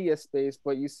in the media space,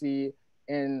 but you see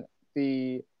in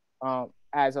the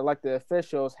as elected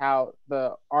officials, how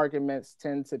the arguments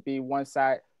tend to be one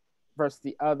side versus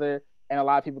the other, and a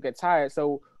lot of people get tired.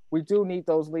 So we do need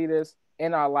those leaders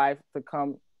in our life to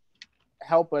come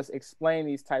help us explain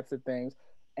these types of things,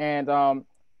 and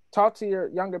talk to your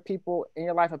younger people in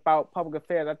your life about public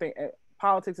affairs. I think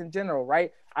politics in general,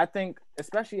 right? I think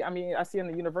especially, I mean, I see in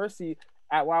the university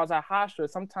while I was at Hofstra,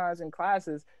 sometimes in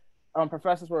classes,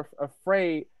 professors were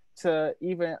afraid to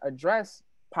even address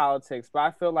politics. But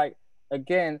I feel like,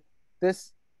 again,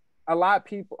 a lot of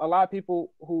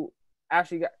people who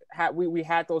actually we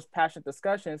had those passionate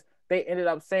discussions, they ended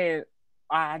up saying,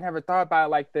 I never thought about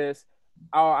it like this.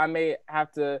 Oh, I may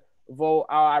have to vote.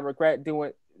 Oh, I regret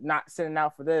not sending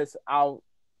out for this. I'll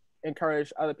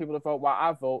encourage other people to vote while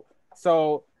I vote.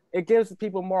 So it gives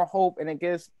people more hope, and it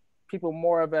gives people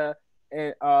more of a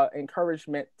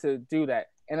encouragement to do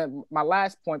that. And then my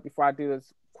last point before I do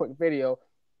this quick video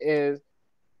is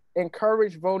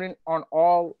encourage voting on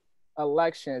all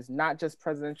elections, not just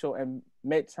presidential and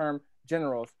midterm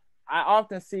generals. I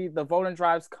often see the voting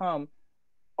drives come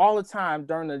all the time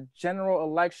during the general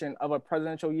election of a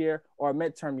presidential year or a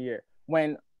midterm year,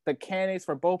 when the candidates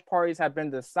for both parties have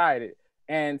been decided.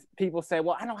 And people say,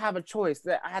 well, I don't have a choice.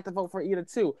 I have to vote for either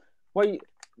two. Well,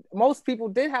 most people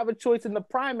did have a choice in the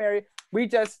primary. We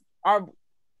just are,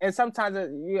 and sometimes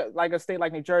like a state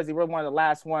like New Jersey, we're one of the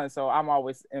last ones. So I'm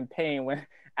always in pain when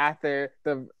after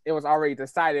it was already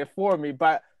decided for me.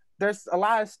 But there's a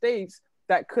lot of states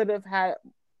that could have had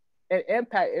an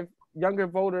impact if younger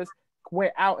voters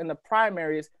went out in the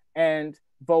primaries and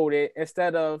voted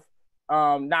instead of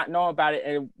not knowing about it,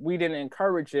 and we didn't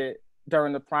encourage it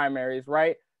during the primaries,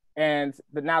 right?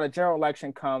 But now the general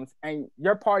election comes, and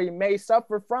your party may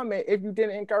suffer from it if you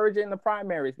didn't encourage it in the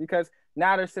primaries, because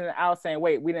now they're sitting out saying,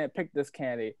 wait, we didn't pick this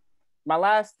candidate. My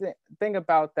last thing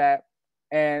about that,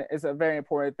 and it's a very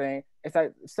important thing, is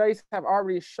that studies have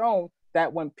already shown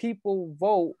that when people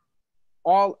vote,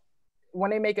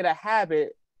 when they make it a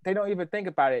habit, they don't even think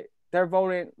about it. They're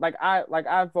voting, like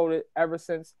I've voted ever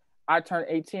since I turned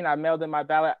 18. I mailed in my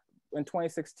ballot in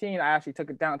 2016. I actually took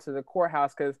it down to the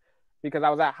courthouse because I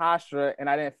was at Hofstra and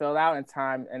I didn't fill it out in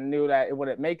time and knew that it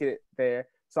wouldn't make it there.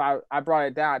 So I brought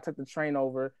it down. I took the train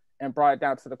over and brought it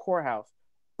down to the courthouse.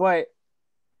 But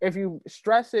if you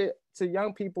stress it to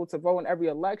young people to vote in every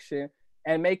election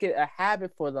and make it a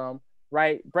habit for them,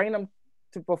 right? Bring them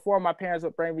to, before my parents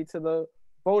would bring me to the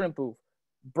voting booth.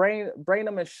 Bring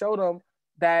them and show them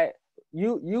that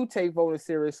you take voting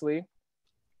seriously.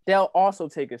 They'll also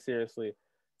take it seriously.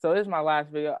 So this is my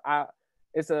last video.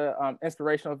 It's a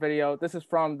inspirational video. This is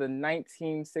from the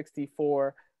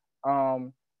 1964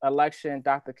 election.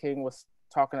 Dr. King was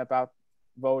talking about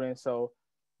voting. So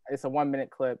it's a 1-minute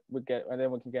clip. And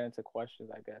then we can get into questions,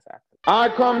 I guess, after. I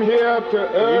come here to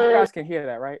urge. You guys can hear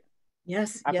that, right?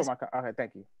 Yes. Okay,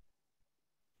 thank you.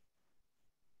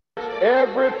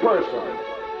 Every person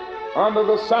under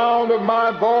the sound of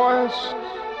my voice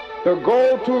to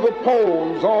go to the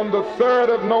polls on the 3rd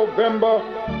of November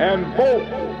and vote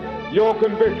your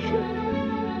conviction.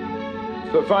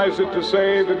 Suffice it to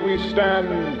say that we stand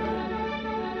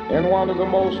in one of the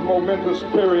most momentous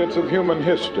periods of human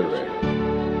history.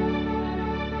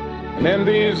 And in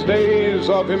these days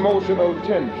of emotional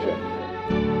tension,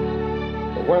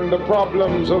 when the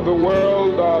problems of the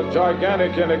world are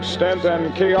gigantic in extent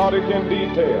and chaotic in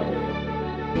detail,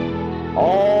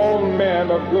 all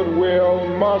men of goodwill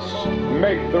must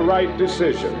make the right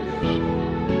decisions.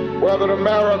 Whether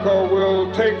America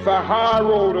will take the high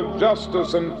road of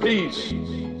justice and peace,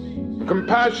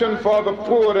 compassion for the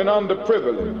poor and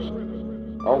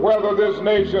underprivileged, or whether this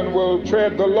nation will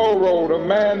tread the low road of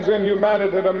man's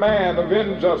inhumanity to man, of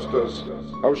injustice,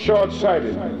 of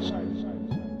short-sightedness.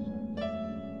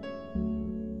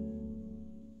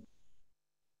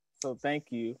 So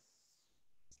thank you.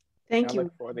 Thank I you.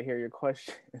 look forward to hear your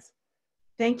questions.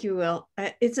 Thank you, Will.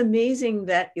 It's amazing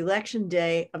that Election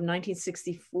Day of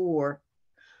 1964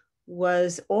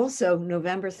 was also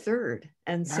November 3rd.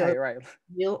 And so Right.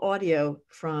 real audio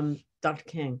from Dr.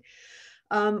 King.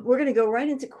 We're going to go right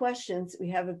into questions. We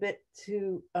have a bit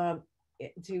to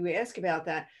ask about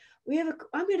that.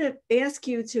 I'm going to ask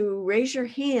you to raise your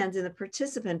hand in the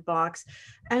participant box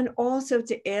and also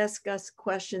to ask us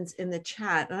questions in the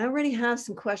chat. And I already have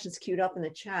some questions queued up in the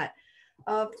chat.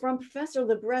 From Professor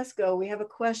Libresco, we have a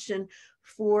question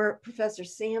for Professor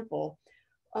Sample.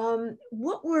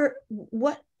 What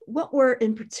were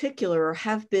in particular, or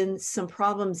have been some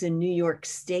problems in New York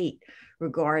State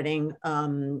regarding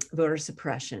voter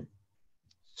suppression?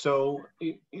 So,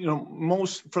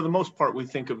 for the most part, we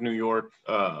think of New York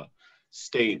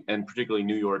State and particularly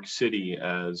New York City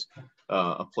as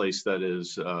a place that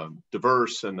is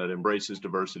diverse and that embraces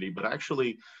diversity. But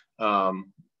actually,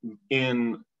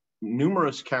 in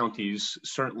numerous counties,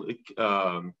 certainly,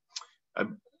 off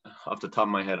the top of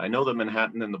my head, I know that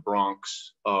Manhattan and the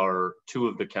Bronx are two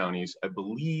of the counties. I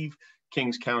believe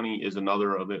Kings County is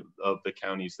another of the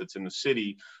counties that's in the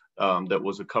city that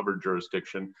was a covered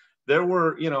jurisdiction. There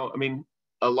were,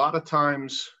 a lot of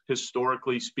times,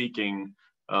 historically speaking,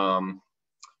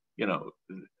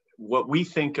 what we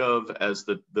think of as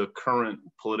the current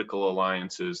political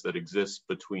alliances that exist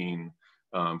between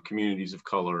communities of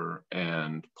color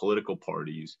and political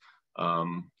parties,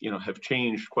 have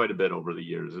changed quite a bit over the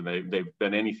years, and they've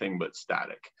been anything but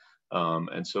static.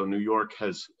 And so New York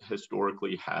has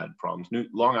historically had problems.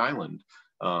 Long Island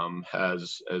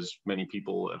has, as many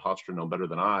people at Hofstra know better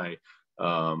than I,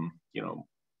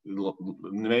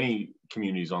 many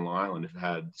communities on Long Island have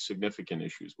had significant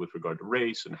issues with regard to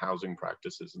race and housing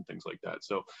practices and things like that.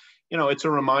 So, it's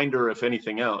a reminder, if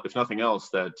nothing else,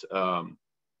 that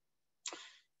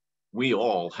we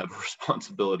all have a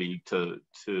responsibility to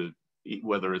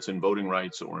whether it's in voting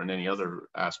rights or in any other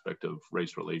aspect of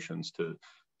race relations, to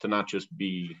not just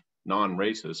be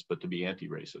non-racist, but to be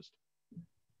anti-racist.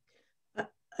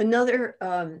 Another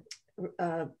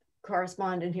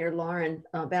correspondent here, Lauren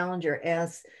Ballinger,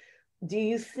 asks, do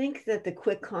you think that the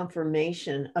quick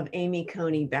confirmation of Amy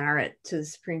Coney Barrett to the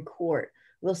Supreme Court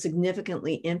will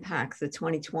significantly impact the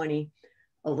 2020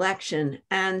 election?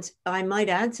 And I might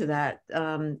add to that,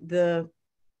 the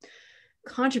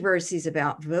controversies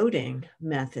about voting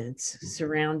methods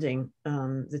surrounding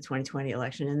the 2020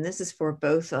 election. And this is for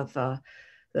both of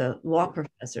the law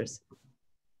professors.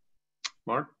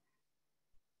 Mark?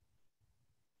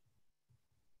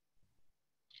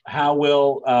 How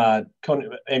will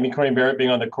Amy Coney Barrett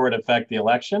being on the court affect the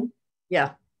election?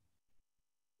 Yeah.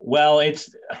 Well,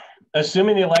 it's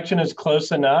assuming the election is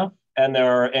close enough and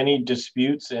there are any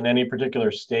disputes in any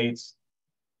particular states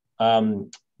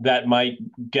that might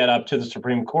get up to the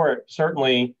Supreme Court.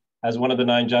 Certainly, as one of the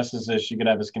 9 justices, she could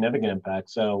have a significant impact.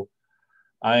 So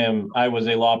I was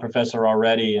a law professor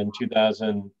already in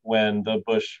 2000 when the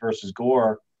Bush versus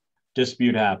Gore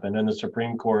dispute happened, and the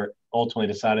Supreme Court ultimately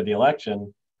decided the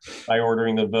election by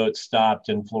ordering the vote stopped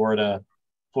in Florida.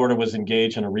 Florida was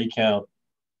engaged in a recount,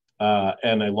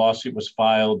 and a lawsuit was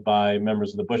filed by members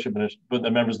of the Bush administration, but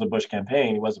the members of the Bush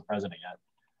campaign, he wasn't president yet,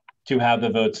 to have the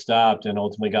vote stopped, and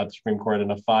ultimately got the Supreme Court in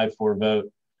a 5-4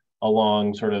 vote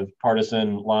along sort of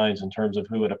partisan lines in terms of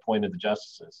who had appointed the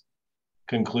justices,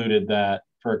 concluded that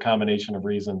for a combination of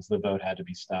reasons, the vote had to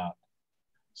be stopped.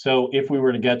 So if we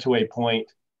were to get to a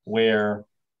point where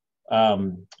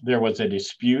there was a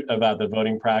dispute about the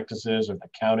voting practices or the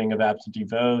counting of absentee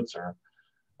votes or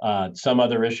some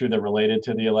other issue that related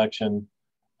to the election,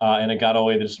 and it got all the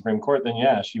way to the Supreme Court, then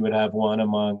yes, you would have one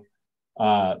among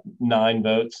 9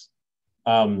 votes.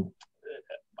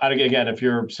 Again, if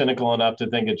you're cynical enough to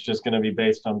think it's just going to be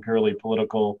based on purely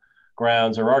political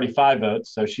grounds, there are already 5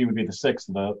 votes, so she would be the 6th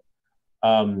vote.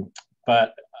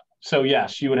 But so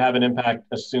yes, she would have an impact,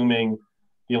 assuming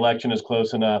the election is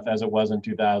close enough, as it was in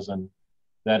 2000,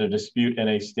 that a dispute in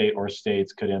a state or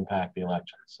states could impact the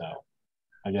election. So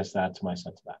I guess that's my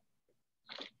sense of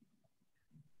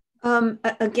that.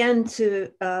 Again,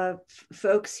 to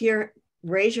folks here,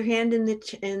 raise your hand in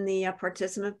the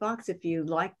participant box if you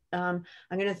like. I'm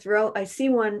going to I see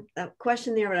one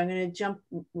question there, but I'm going to jump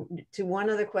to one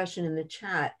other question in the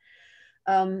chat.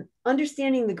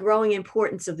 Understanding the growing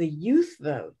importance of the youth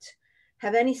vote,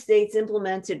 have any states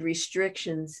implemented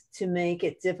restrictions to make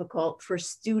it difficult for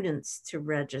students to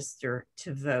register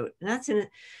to vote? And that's an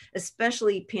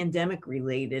especially pandemic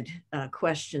related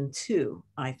question too,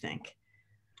 I think.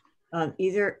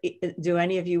 Do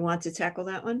any of you want to tackle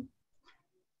that one?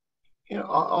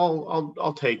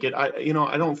 I'll take it. I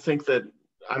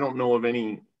don't know of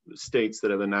any states that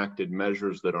have enacted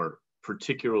measures that are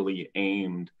particularly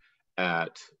aimed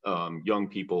at young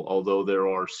people, although there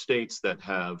are states that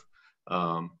have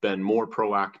been more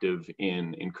proactive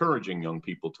in encouraging young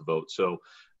people to vote. So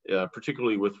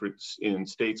particularly in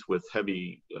states with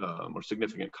heavy or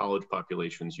significant college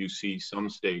populations, you see some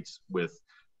states with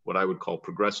what I would call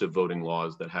progressive voting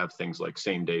laws that have things like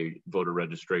same-day voter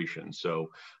registration.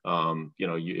 So, you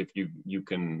know, if you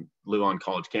can live on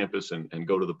college campus and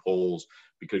go to the polls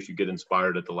because you get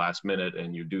inspired at the last minute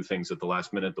and you do things at the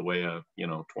last minute the way a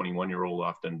 21-year-old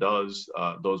often does,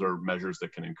 those are measures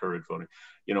that can encourage voting.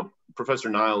 You know, Professor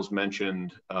Niles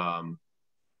mentioned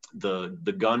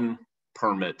the gun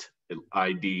permit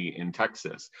ID in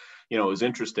Texas. You know, it was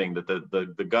interesting that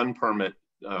the gun permit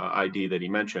ID that he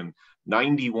mentioned,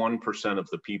 91% of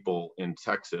the people in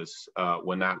Texas,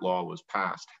 when that law was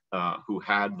passed, who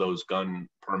had those gun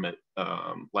permit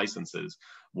licenses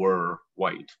were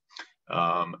white.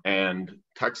 And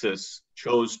Texas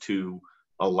chose to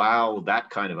allow that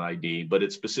kind of ID, but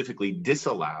it specifically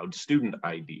disallowed student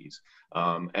IDs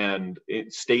and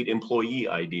state employee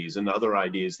IDs and other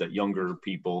IDs that younger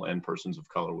people and persons of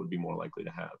color would be more likely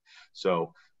to have.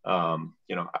 So,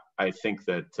 you know, I think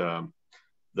that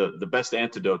the best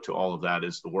antidote to all of that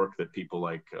is the work that people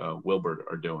like Wilbert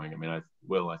are doing. I mean, I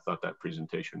thought that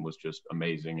presentation was just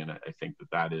amazing. And I think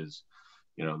that is,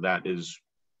 you know, that is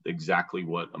exactly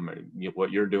what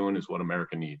you're doing is what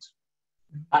America needs.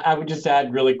 I would just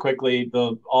add really quickly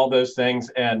all those things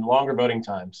and longer voting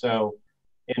time. So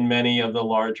in many of the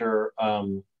larger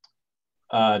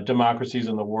democracies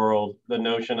in the world, the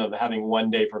notion of having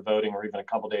one day for voting or even a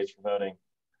couple days for voting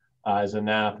is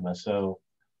anathema. So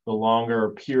the longer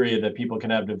period that people can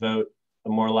have to vote,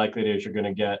 the more likely it is you're going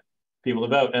to get people to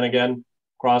vote. And again,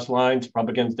 cross lines,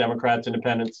 Republicans, Democrats,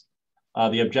 Independents,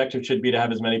 the objective should be to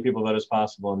have as many people vote as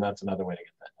possible. And that's another way to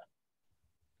get that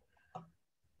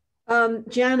done.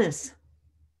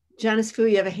 Janice Fu,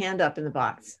 you have a hand up in the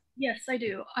box. Yes, I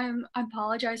do. I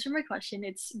apologize for my question.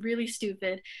 It's really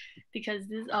stupid because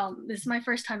this is my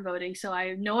first time voting, so I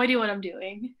have no idea what I'm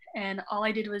doing. And all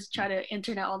I did was try to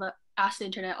ask the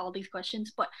internet all these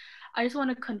questions. But I just want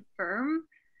to confirm.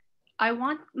 I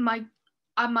want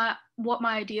what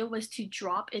my idea was to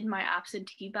drop in my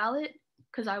absentee ballot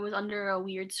because I was under a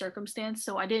weird circumstance,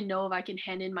 so I didn't know if I can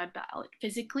hand in my ballot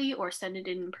physically or send it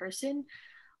in person.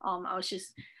 I was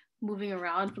just moving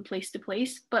around from place to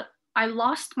place, but I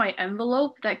lost my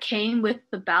envelope that came with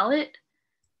the ballot.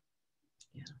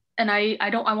 Yeah. And I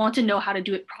want to know how to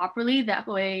do it properly. That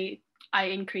way I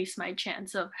increase my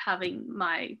chance of having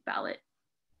my ballot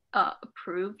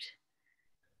approved.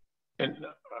 And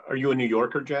are you a New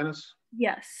Yorker, Janice?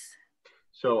 Yes.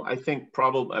 So I think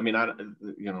probably, I mean,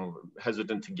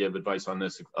 hesitant to give advice on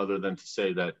this other than to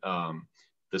say that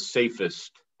the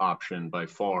safest option by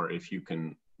far, if you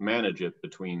can manage it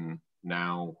between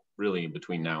now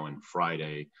and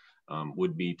Friday,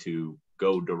 would be to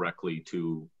go directly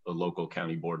to a local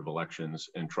county board of elections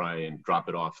and try and drop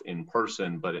it off in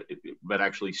person, but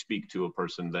actually speak to a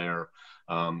person there.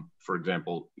 For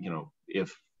example, you know,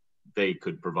 if they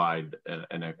could provide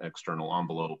an external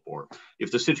envelope, or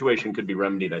if the situation could be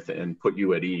remedied, and put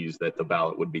you at ease that the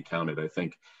ballot would be counted, I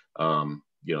think,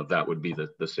 you know, that would be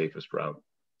the safest route.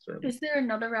 Certainly. Is there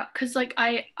another route? Because like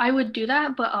I would do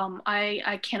that, but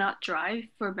I cannot drive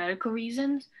for medical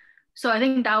reasons. So I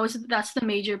think that's the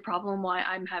major problem why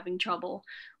I'm having trouble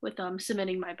with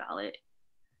submitting my ballot.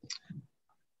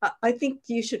 I think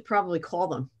you should probably call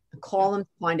them to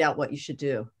find out what you should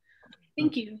do.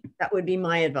 Thank you. That would be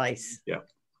my advice. Yeah.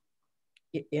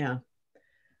 Yeah.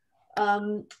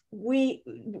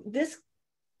 This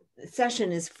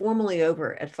session is formally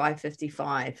over at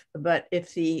 5:55, but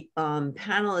if the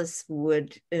panelists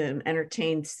would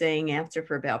entertain staying after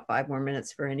for about 5 more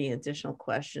minutes for any additional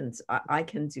questions, I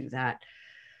can do that.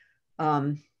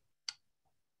 But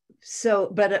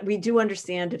we do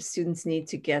understand if students need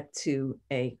to get to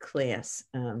a class,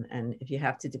 and if you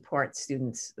have to depart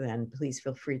students, then please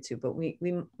feel free to, but we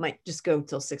might just go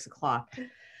till 6 o'clock.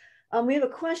 We have a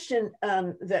question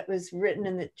that was written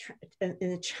in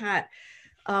the chat.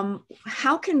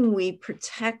 How can we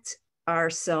protect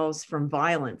ourselves from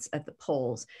violence at the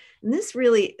polls? And this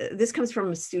comes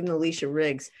from a student, Alicia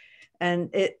Riggs, and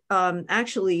it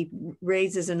actually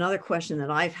raises another question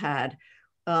that I've had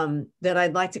that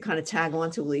I'd like to kind of tag on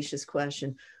to Alicia's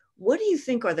question. What do you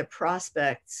think are the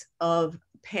prospects of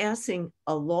passing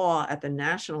a law at the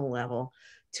national level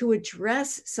to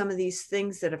address some of these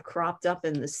things that have cropped up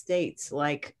in the states,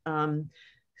 like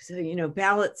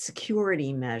ballot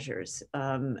security measures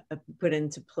put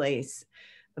into place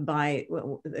by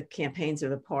the campaigns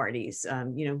of the parties,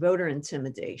 voter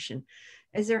intimidation?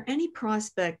 Is there any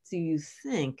prospect, do you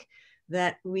think,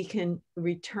 that we can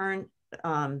return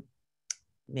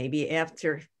maybe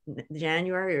after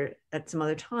January or at some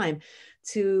other time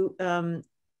to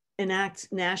enact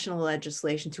national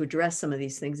legislation to address some of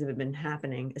these things that have been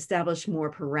happening, establish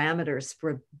more parameters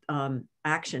for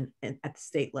action at the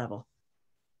state level.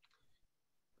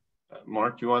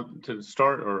 Mark, you want to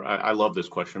start? Or I love this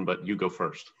question, but you go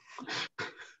first.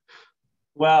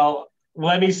 Well,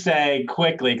 let me say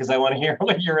quickly, because I want to hear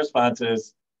what your response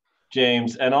is,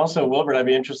 James. And also, Wilbert, I'd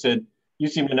be interested, you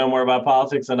seem to know more about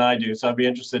politics than I do, so I'd be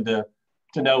interested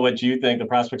to know what you think the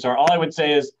prospects are. All I would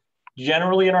say is,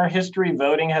 generally in our history,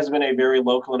 voting has been a very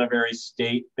local and a very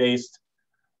state-based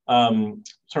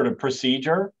sort of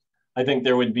procedure. I think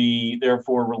there would be,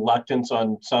 therefore, reluctance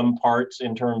on some parts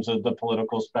in terms of the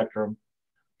political spectrum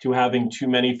to having too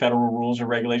many federal rules or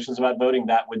regulations about voting.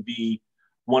 That would be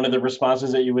one of the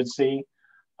responses that you would see.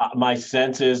 My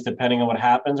sense is, depending on what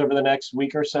happens over the next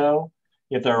week or so,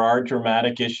 if there are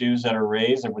dramatic issues that are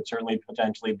raised, there would certainly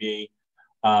potentially be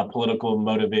political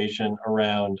motivation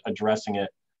around addressing it.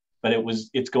 But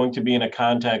it's going to be in a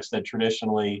context that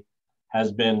traditionally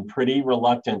has been pretty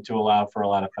reluctant to allow for a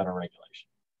lot of federal regulation.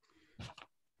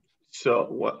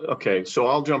 So, okay, so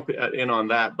I'll jump in on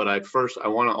that, but I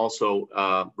want to also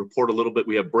report a little bit.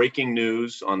 We have breaking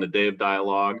news on the day of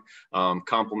dialogue,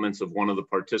 compliments of one of the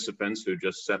participants who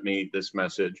just sent me this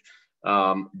message.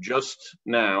 Just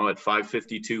now at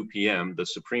 5:52 p.m., the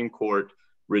Supreme Court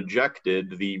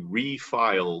rejected the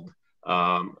refiled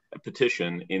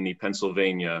petition in the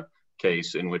Pennsylvania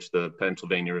case, in which the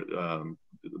Pennsylvania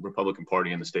Republican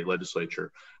Party and the state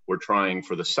legislature were trying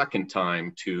for the second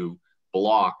time to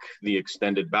block the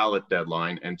extended ballot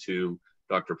deadline. And to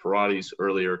Dr. Perotti's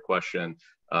earlier question,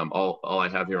 all I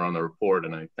have here on the report,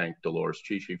 and I thank Dolores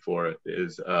Chichi for it,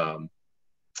 is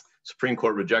Supreme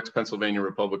Court rejects Pennsylvania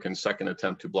Republican's second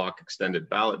attempt to block extended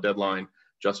ballot deadline.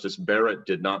 Justice Barrett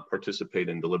did not participate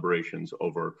in deliberations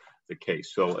over the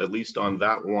case. So at least on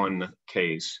that one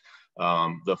case,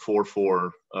 the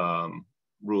 4-4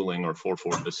 ruling or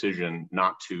 4-4 decision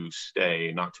not to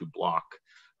block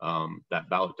that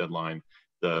ballot deadline,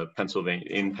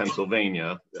 in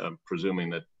Pennsylvania,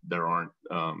 presuming that there aren't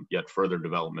yet further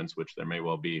developments, which there may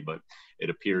well be, but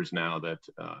it appears now that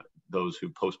those who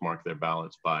postmark their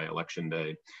ballots by election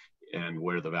day and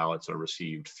where the ballots are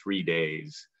received 3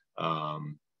 days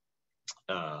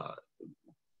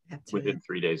within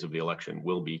 3 days of the election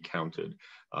will be counted.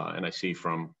 And I see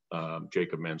from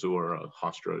Jacob Manzoor, a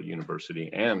Hofstra University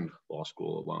and law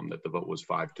school alum, that the vote was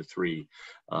 5-3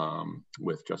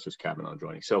 with Justice Kavanaugh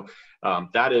joining. So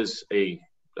that is a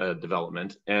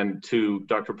development. And to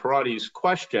Dr. Perotti's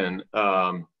question,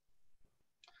 I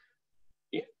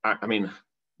mean,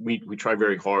 we try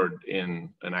very hard in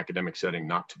an academic setting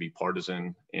not to be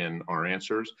partisan in our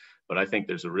answers, but I think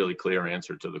there's a really clear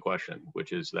answer to the question,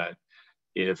 which is that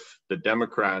if the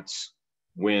Democrats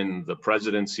win the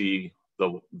presidency,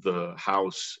 the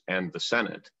House, and the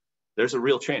Senate, there's a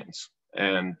real chance.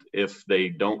 And if they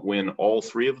don't win all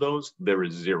three of those, there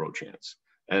is zero chance.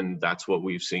 And that's what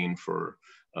we've seen for,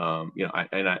 and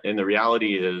the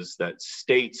reality is that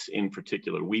states in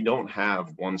particular, we don't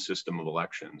have one system of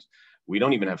elections. We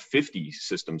don't even have 50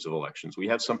 systems of elections. We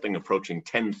have something approaching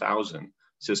 10,000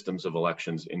 systems of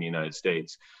elections in the United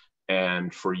States.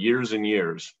 And for years and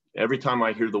years, every time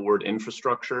I hear the word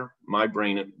infrastructure, my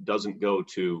brain doesn't go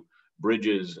to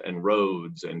bridges and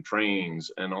roads and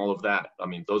trains and all of that. I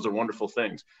mean, those are wonderful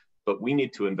things, but we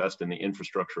need to invest in the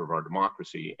infrastructure of our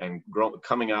democracy. And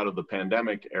coming out of the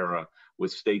pandemic era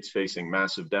with states facing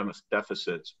massive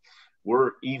deficits,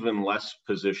 we're even less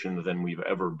positioned than we've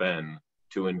ever been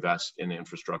to invest in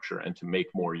infrastructure and to make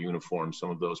more uniform some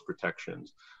of those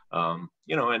protections. The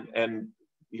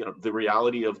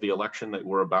reality of the election that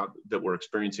we're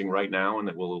experiencing right now and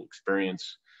that we'll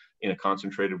experience in a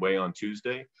concentrated way on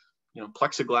Tuesday,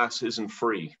 plexiglass isn't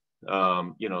free.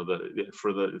 For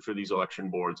these election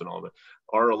boards and all that.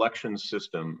 Our election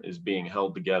system is being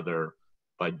held together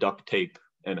by duct tape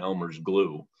and Elmer's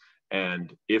glue.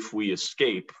 And if we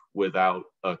escape without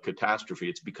a catastrophe,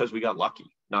 it's because we got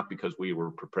lucky, not because we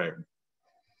were prepared.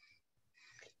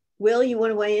 Will, you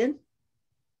want to weigh in?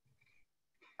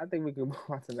 I think we can move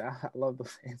on to that. I love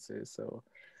those answers. So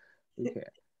we can,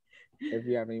 if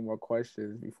you have any more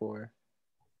questions before.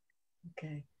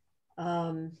 Okay.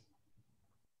 I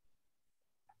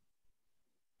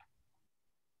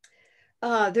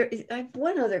have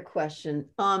one other question.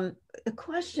 A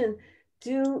question,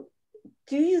 do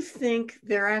you think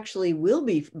there actually will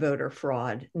be voter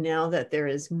fraud now that there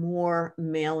is more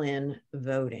mail-in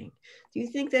voting? Do you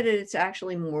think that it's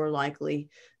actually more likely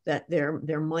that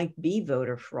there might be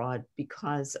voter fraud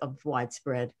because of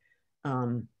widespread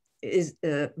is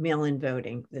mail-in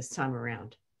voting this time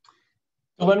around?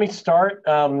 So let me start.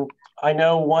 I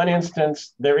know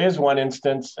there is one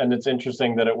instance, and it's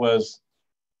interesting that it was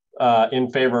in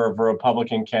favor of a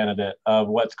Republican candidate of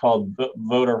what's called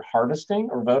voter harvesting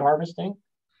or vote harvesting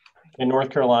in North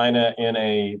Carolina in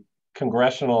a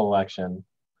congressional election.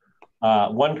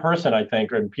 One person, I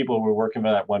think, and people who were working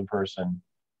for that one person,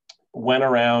 went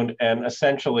around and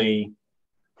essentially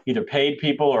either paid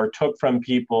people or took from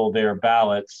people their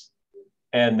ballots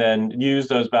and then used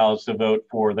those ballots to vote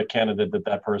for the candidate that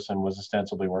that person was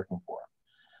ostensibly working for.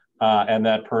 And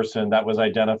that person, that was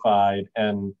identified.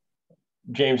 And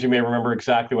James, you may remember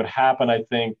exactly what happened. I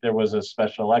think there was a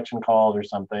special election called or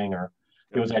something, or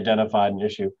it was identified an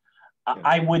issue.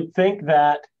 I would think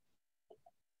that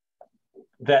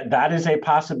is a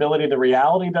possibility. The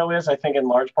reality, though, is I think in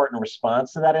large part in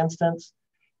response to that instance,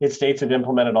 states have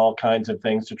implemented all kinds of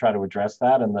things to try to address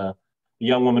that. And the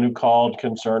young woman who called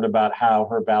concerned about how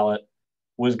her ballot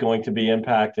was going to be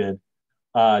impacted,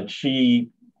 she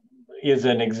is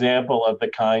an example of the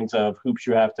kinds of hoops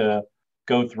you have to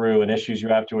go through and issues you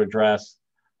have to address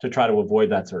to try to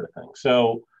avoid that sort of thing.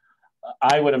 So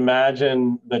I would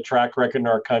imagine the track record in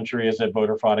our country is that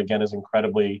voter fraud, again, is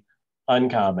incredibly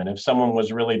uncommon. If someone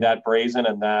was really that brazen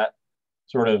and that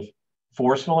sort of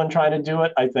forceful in trying to do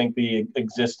it, I think the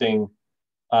existing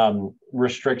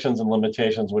restrictions and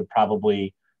limitations would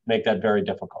probably make that very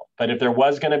difficult. But if there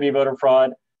was going to be voter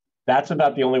fraud, that's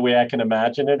about the only way I can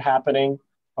imagine it happening,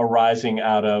 arising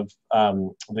out of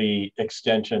the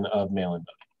extension of mail-in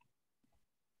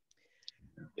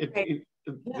voting.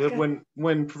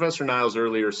 When Professor Niles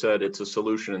earlier said it's a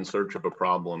solution in search of a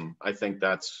problem, I think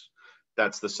that's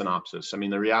the synopsis. I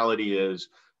mean, the reality is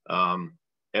that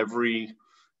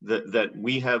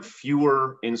we have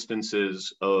fewer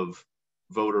instances of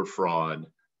voter fraud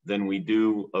than we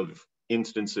do of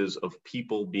instances of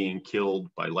people being killed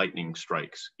by lightning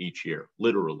strikes each year,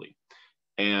 literally.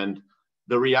 And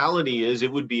the reality is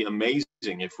it would be amazing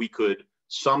if we could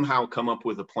somehow come up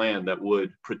with a plan that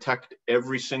would protect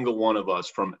every single one of us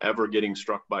from ever getting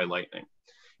struck by lightning.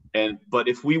 But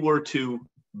if we were to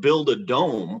build a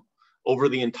dome over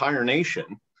the entire nation,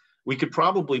 we could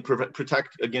probably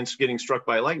protect against getting struck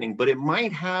by lightning, but it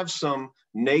might have some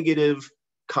negative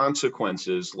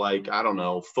consequences like, I don't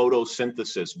know,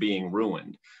 photosynthesis being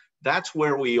ruined. That's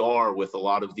where we are with a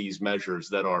lot of these measures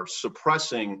that are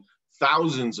suppressing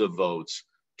thousands of votes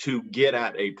to get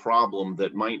at a problem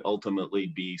that might ultimately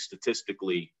be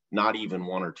statistically not even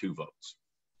 1 or 2 votes.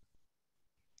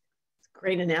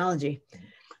 Great analogy.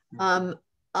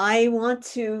 I want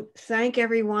to thank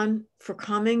everyone for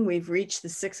coming. We've reached the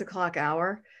 6 o'clock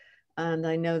hour, and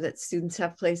I know that students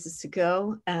have places to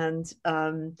go and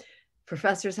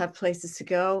professors have places to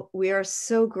go. We are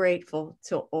so grateful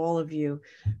to all of you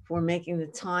for making the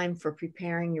time, for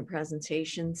preparing your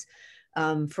presentations,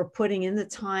 for putting in the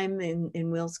time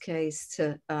in Will's case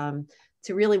to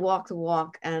really walk the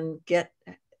walk and get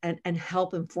and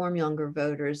help inform younger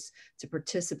voters to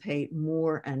participate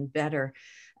more and better.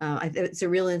 It's a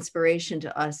real inspiration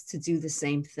to us to do the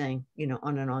same thing, you know,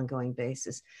 on an ongoing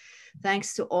basis.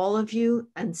 Thanks to all of you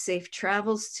and safe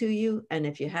travels to you. And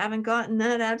if you haven't gotten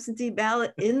that absentee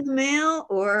ballot in the mail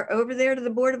or over there to the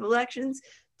Board of Elections,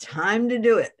 time to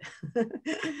do it.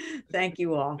 Thank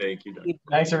you all. Thank you, Doug.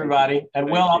 Thanks, everybody. And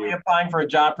Will, I'll be applying for a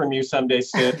job from you someday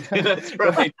soon. That's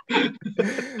right.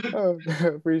 Oh,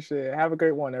 appreciate it. Have a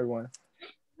great one, everyone.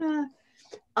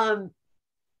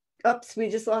 Oops, we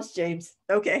just lost James.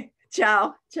 Okay,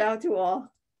 ciao. Ciao to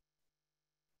all.